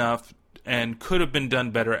interesting enough and could have been done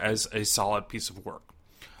better as a solid piece of work.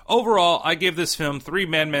 Overall, I give this film 3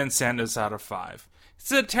 Madman Santas out of 5.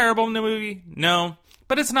 Is it a terrible movie? No.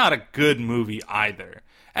 But it's not a good movie either.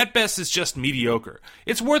 At best, it's just mediocre.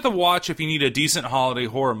 It's worth a watch if you need a decent holiday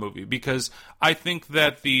horror movie, because I think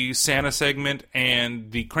that the Santa segment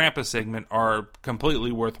and the Krampus segment are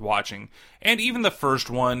completely worth watching. And even the first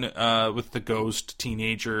one with the ghost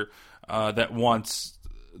teenager that wants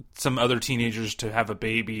some other teenagers to have a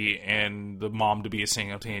baby and the mom to be a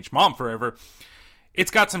single teenage mom forever. It's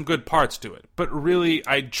got some good parts to it, but really,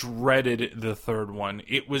 I dreaded the third one.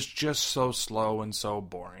 It was just so slow and so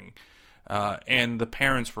boring. And the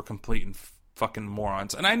parents were complete and fucking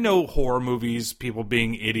morons. And I know horror movies, people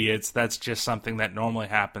being idiots, that's just something that normally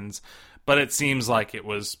happens. But it seems like it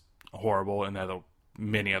was horrible in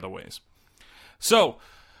many other ways. So,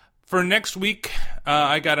 for next week,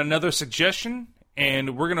 I got another suggestion,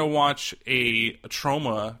 and we're going to watch a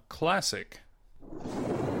Troma classic.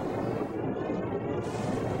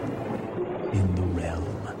 In the realm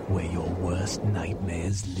where your worst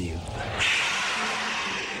nightmares live.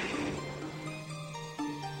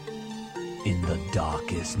 In the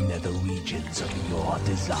darkest nether regions of your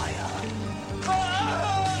desire.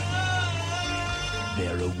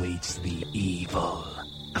 There awaits the evil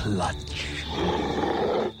clutch.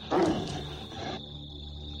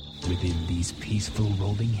 Within these peaceful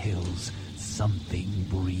rolling hills, something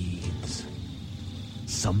breathes.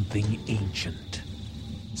 Something ancient.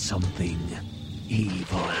 Something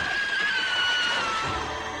evil.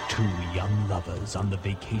 2 young lovers on the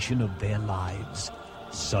vacation of their lives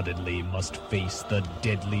suddenly must face the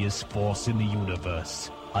deadliest force in the universe,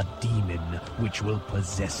 a demon which will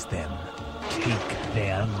possess them, take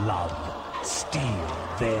their love, steal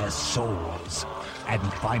their souls, and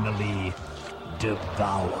finally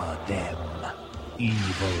devour them.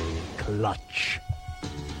 Evil Clutch.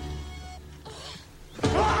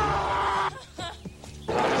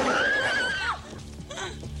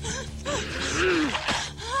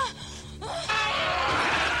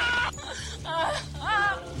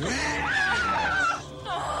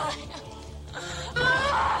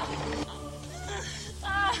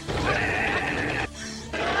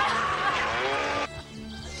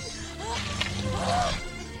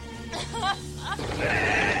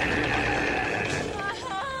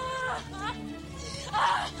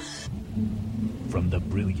 From the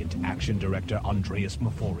brilliant action director Andreas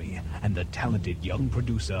Mafori and the talented young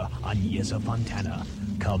producer Agnesa Fontana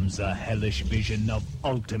comes a hellish vision of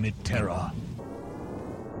ultimate terror.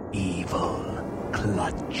 Evil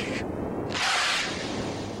Clutch.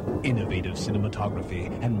 Innovative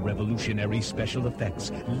cinematography and revolutionary special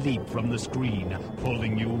effects leap from the screen,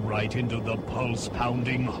 pulling you right into the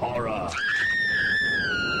pulse-pounding horror.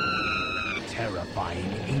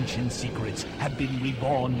 Terrifying ancient secrets have been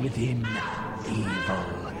reborn within Evil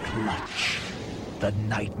Clutch. The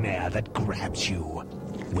nightmare that grabs you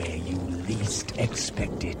where you least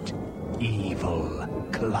expect it. Evil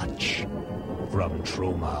Clutch. From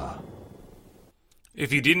Troma.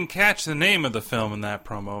 If you didn't catch the name of the film in that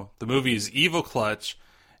promo, the movie is Evil Clutch,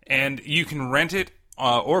 and you can rent it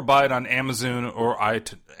or buy it on Amazon or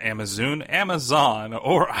Amazon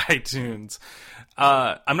or iTunes.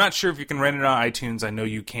 I'm not sure if you can rent it on iTunes. I know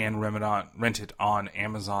you can rent it on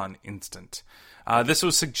Amazon Instant. This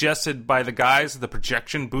was suggested by the guys of the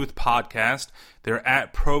Projection Booth podcast. They're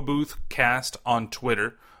at ProBoothCast on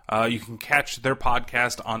Twitter. You can catch their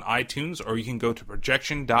podcast on iTunes, or you can go to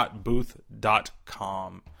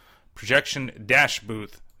projection.booth.com.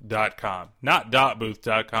 Projection-booth.com. Not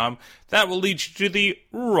 .booth.com. That will lead you to the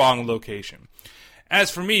wrong location.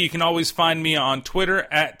 As for me, you can always find me on Twitter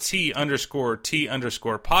at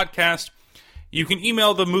 @T_podcast. You can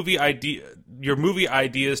email your movie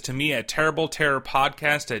ideas to me at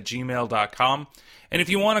terribleterrorpodcast@gmail.com. And if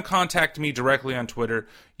you want to contact me directly on Twitter,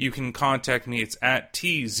 you can contact me. It's at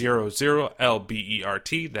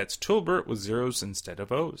T00LBERT. That's Tilbert with zeros instead of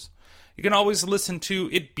O's. You can always listen to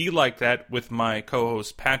It Be Like That with my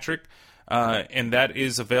co-host Patrick, and that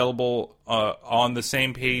is available on the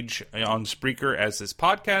same page on Spreaker as this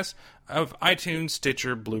podcast of iTunes,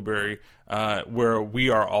 Stitcher, Blueberry, where we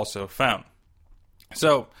are also found.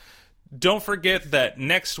 So don't forget that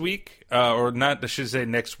next week, or not, I should say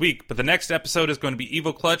next week, but the next episode is going to be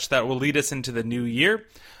Evil Clutch. That will lead us into the new year.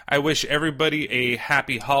 I wish everybody a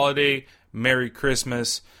happy holiday, Merry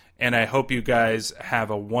Christmas, and I hope you guys have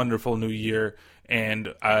a wonderful new year,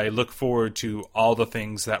 and I look forward to all the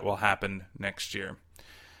things that will happen next year.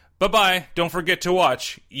 Bye-bye. Don't forget to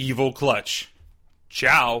watch Evil Clutch.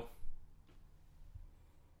 Ciao.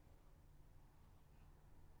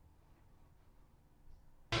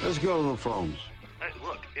 Let's go to the phones. Hey,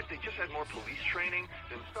 look, if they just had more police training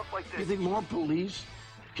and stuff like that. You think more police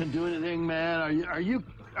can do anything, man? Are you?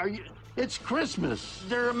 It's Christmas.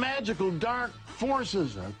 There are magical dark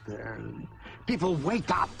forces out there. People wake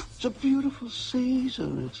up. It's a beautiful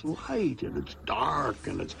season. It's light and it's dark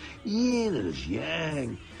and it's yin and it's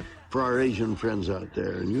yang. For our Asian friends out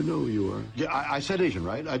there, and you know who you are. Yeah, I said Asian,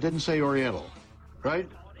 right? I didn't say Oriental, right?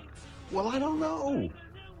 Well, I don't know.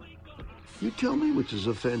 You tell me which is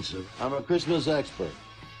offensive. I'm a Christmas expert.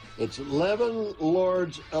 It's 11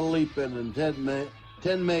 lords a-leaping and 10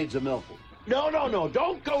 maids a-milking. No.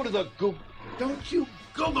 Don't go to the Google. Don't you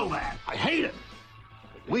Google that. I hate it.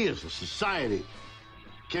 We as a society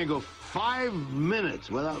can't go 5 minutes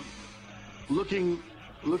without looking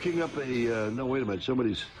up a... no, wait a minute.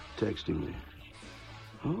 Somebody's texting me.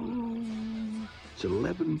 Oh, it's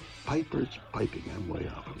 11 pipers piping. I'm way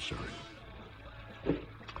off. I'm sorry.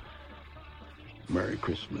 Merry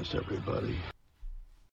Christmas, everybody.